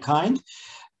mankind.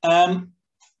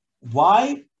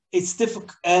 Why? It's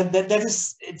difficult.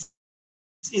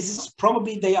 It's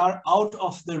probably they are out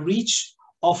of the reach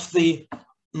of the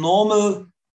normal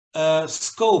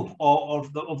scope or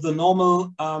of the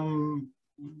normal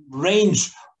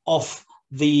range of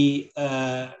the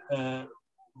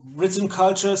written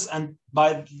cultures, and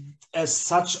as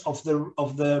such of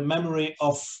the memory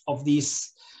of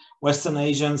these Western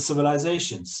Asian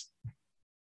civilizations.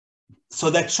 So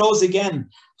that shows again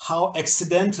how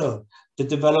accidental the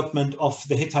development of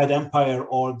the Hittite Empire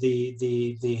or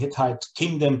the Hittite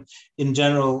kingdom in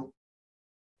general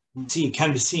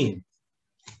can be seen.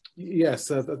 Yes,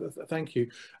 thank you.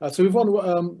 So we've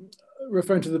on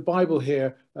referring to the Bible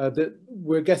here, that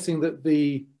we're guessing that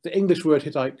the English word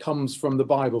Hittite comes from the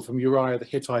Bible, from Uriah the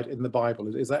Hittite in the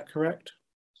Bible. Is that correct?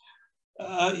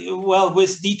 Well,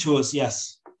 with detours,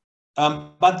 yes.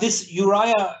 But this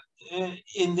Uriah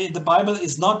in the Bible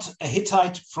is not a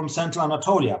Hittite from Central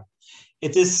Anatolia.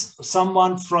 It is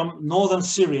someone from northern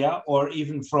Syria, or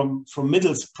even from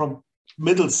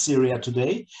middle Syria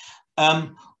today,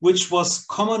 which was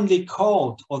commonly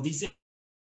called, or these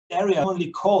areas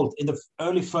commonly called in the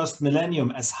early first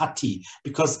millennium as Hatti,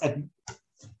 because at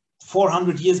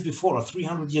 400 years before or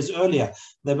 300 years earlier,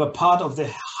 they were part of the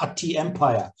Hatti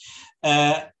Empire.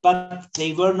 But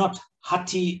they were not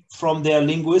Hatti from their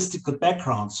linguistic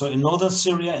background. So in northern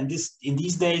Syria, in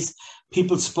these days,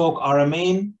 people spoke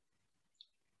Aramean,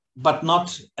 but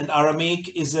not, and Aramaic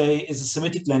is a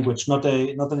Semitic language, not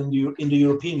an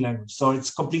Indo-European language. So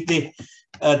it's completely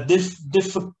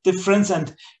different,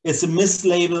 and it's a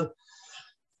mislabel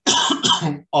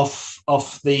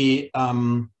of the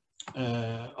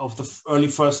early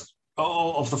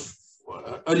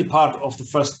part of the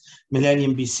first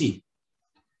millennium BC.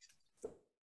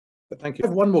 Thank you. I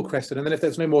have one more question, and then if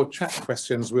there's no more chat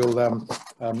questions, we'll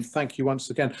thank you once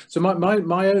again. So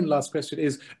my own last question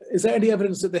is there any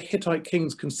evidence that the Hittite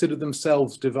kings considered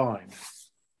themselves divine?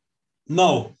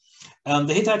 No.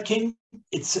 The Hittite king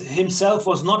himself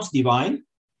was not divine.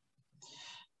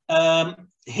 The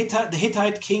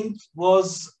Hittite king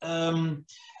was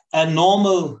a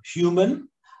normal human.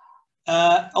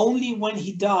 Only when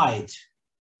he died,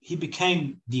 he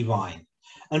became divine.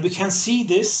 And we can see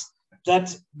this,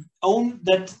 that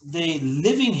the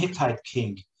living Hittite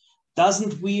king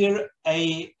doesn't wear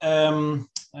a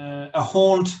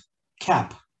horned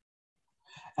cap.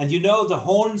 And you know, the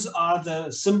horns are the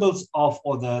symbols of,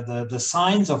 or the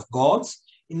signs of gods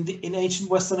in ancient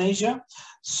Western Asia.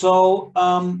 So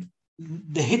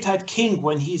the Hittite king,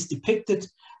 when he is depicted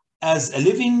as a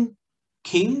living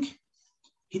king,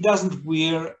 he doesn't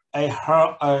wear a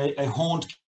horned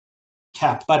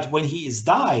cap. But when he is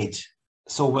died,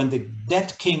 so when the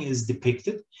dead king is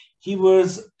depicted, he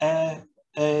wears a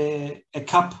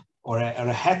cap or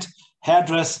a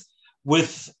hairdress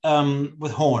with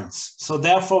horns. So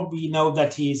therefore, we know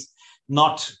that he's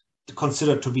not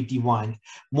considered to be divine.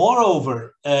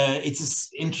 Moreover, it is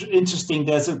interesting.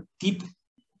 There's a deep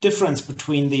difference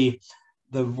between the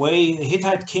way the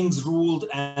Hittite kings ruled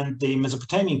and the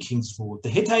Mesopotamian kings ruled. The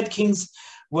Hittite kings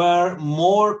were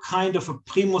more kind of a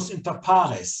primus inter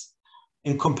pares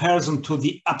in comparison to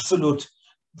the absolute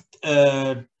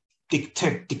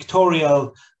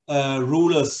dictatorial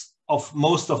rulers of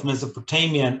most of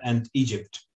Mesopotamia and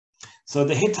Egypt. So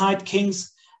the Hittite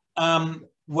kings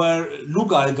were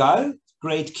Lugalgal,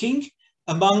 great king,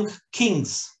 among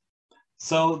kings.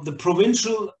 So the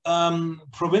provincial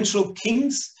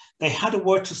kings, they had a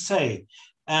word to say,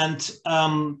 and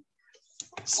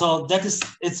so that is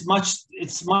it's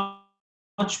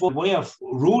much more way of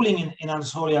ruling in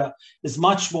Anatolia is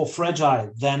much more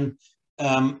fragile than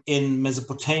in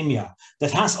Mesopotamia.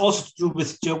 That has also to do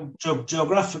with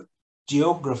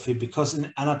geography, because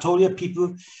in Anatolia,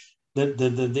 people,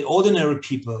 the ordinary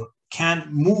people, can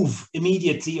move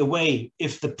immediately away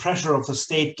if the pressure of the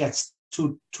state gets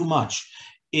too much.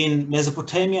 In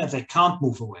Mesopotamia, they can't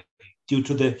move away due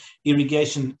to the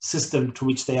irrigation system to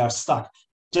which they are stuck.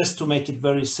 Just to make it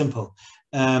very simple.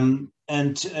 So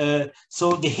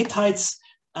the Hittites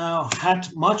had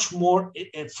much more,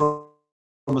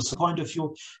 from a point of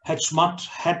view, had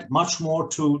much more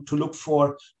to look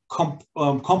for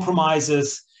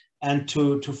compromises and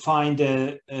to find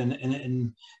a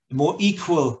more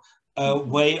equal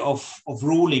way of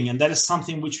ruling. And that is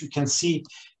something which we can see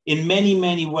in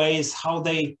many ways, how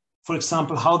they for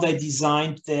example, how they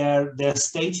designed their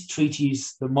state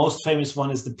treaties. The most famous one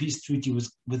is the peace treaty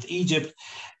with Egypt,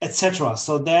 etc.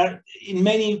 So there, in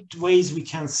many ways, we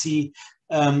can see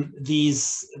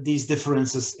these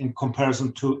differences in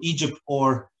comparison to Egypt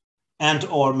or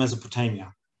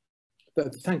Mesopotamia.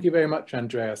 Thank you very much,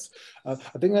 Andreas. I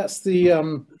think that's the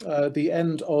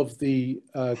end of the.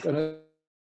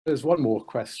 There's one more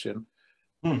question.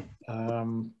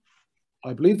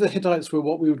 I believe the Hittites were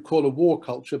what we would call a war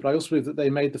culture, but I also believe that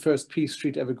they made the first peace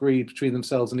treaty ever agreed between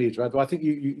themselves and Egypt. I think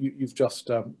you've just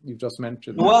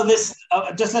mentioned that. Well, this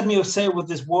just let me say with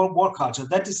this war culture,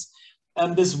 that is,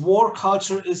 this war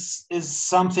culture is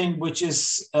something which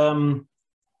is a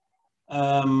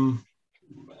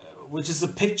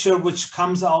picture which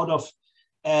comes out of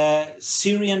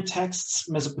Syrian texts,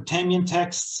 Mesopotamian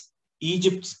texts,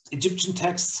 Egyptian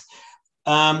texts.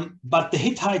 But the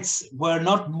Hittites were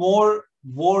not more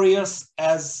warriors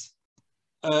as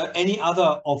any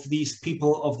other of these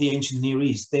people of the ancient Near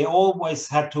East. They always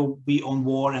had to be on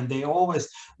war, and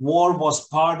war was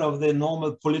part of the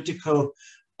normal political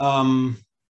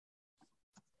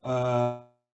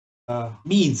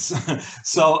means.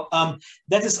 So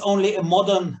that is only a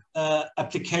modern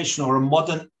application or a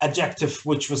modern adjective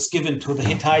which was given to the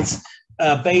Hittites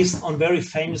based on very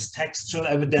famous textual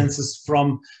evidences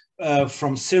from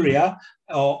Syria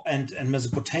and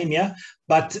Mesopotamia,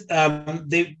 but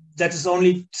that is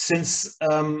only since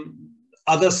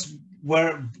others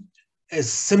were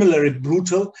similarly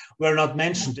brutal were not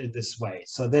mentioned in this way.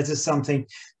 So that is something,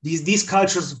 these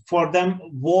cultures, for them,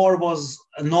 war was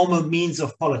a normal means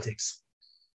of politics.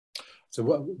 So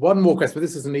one more question, but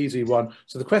this is an easy one.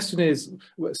 So the question is,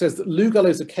 it says that Lugal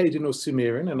is Akkadian or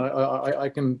Sumerian, and I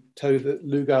can tell you that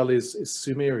Lugal is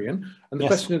Sumerian. And the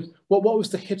question is, what was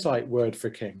the Hittite word for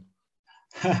king?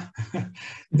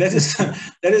 that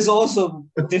is also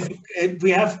difficult.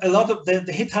 We have a lot of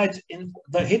the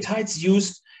Hittites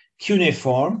used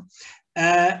cuneiform,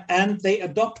 and they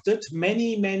adopted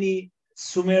many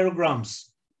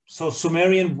Sumerograms, so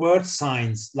Sumerian word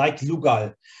signs like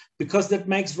Lugal, because that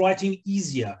makes writing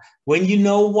easier when you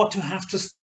know what to have to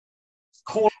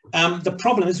call. The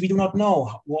problem is we do not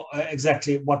know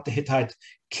exactly what the Hittite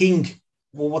king,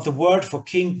 or what the word for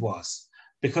king was,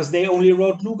 because they only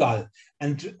wrote Lugal.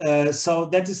 And so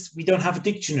that is, we don't have a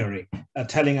dictionary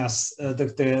telling us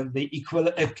the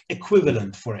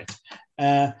equivalent for it.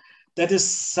 That is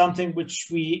something which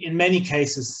we, in many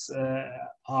cases,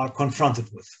 are confronted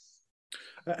with.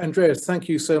 Andreas, thank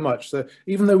you so much. So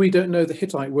even though we don't know the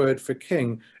Hittite word for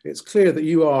king, it's clear that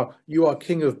you are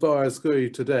king of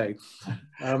Boğazköy today.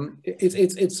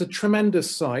 It's a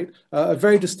tremendous site, a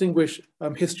very distinguished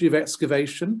history of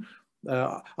excavation.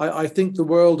 I think the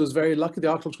world is very lucky, the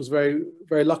archaeologist was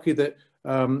very lucky that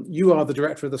you are the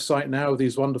director of the site now with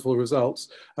these wonderful results.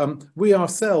 We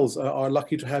ourselves are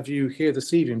lucky to have you here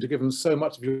this evening to give us so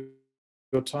much of your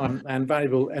time and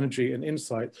valuable energy and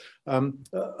insight.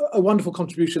 A wonderful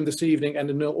contribution this evening and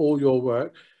in all your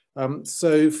work.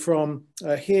 So from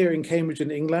here in Cambridge in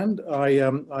England,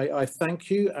 I thank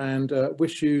you and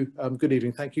wish you good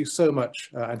evening. Thank you so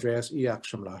much, Andreas. İyi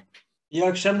akşamlar. İyi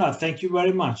akşamlar. Thank you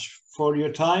very much for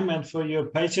your time and for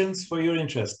your patience, for your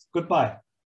interest. Goodbye.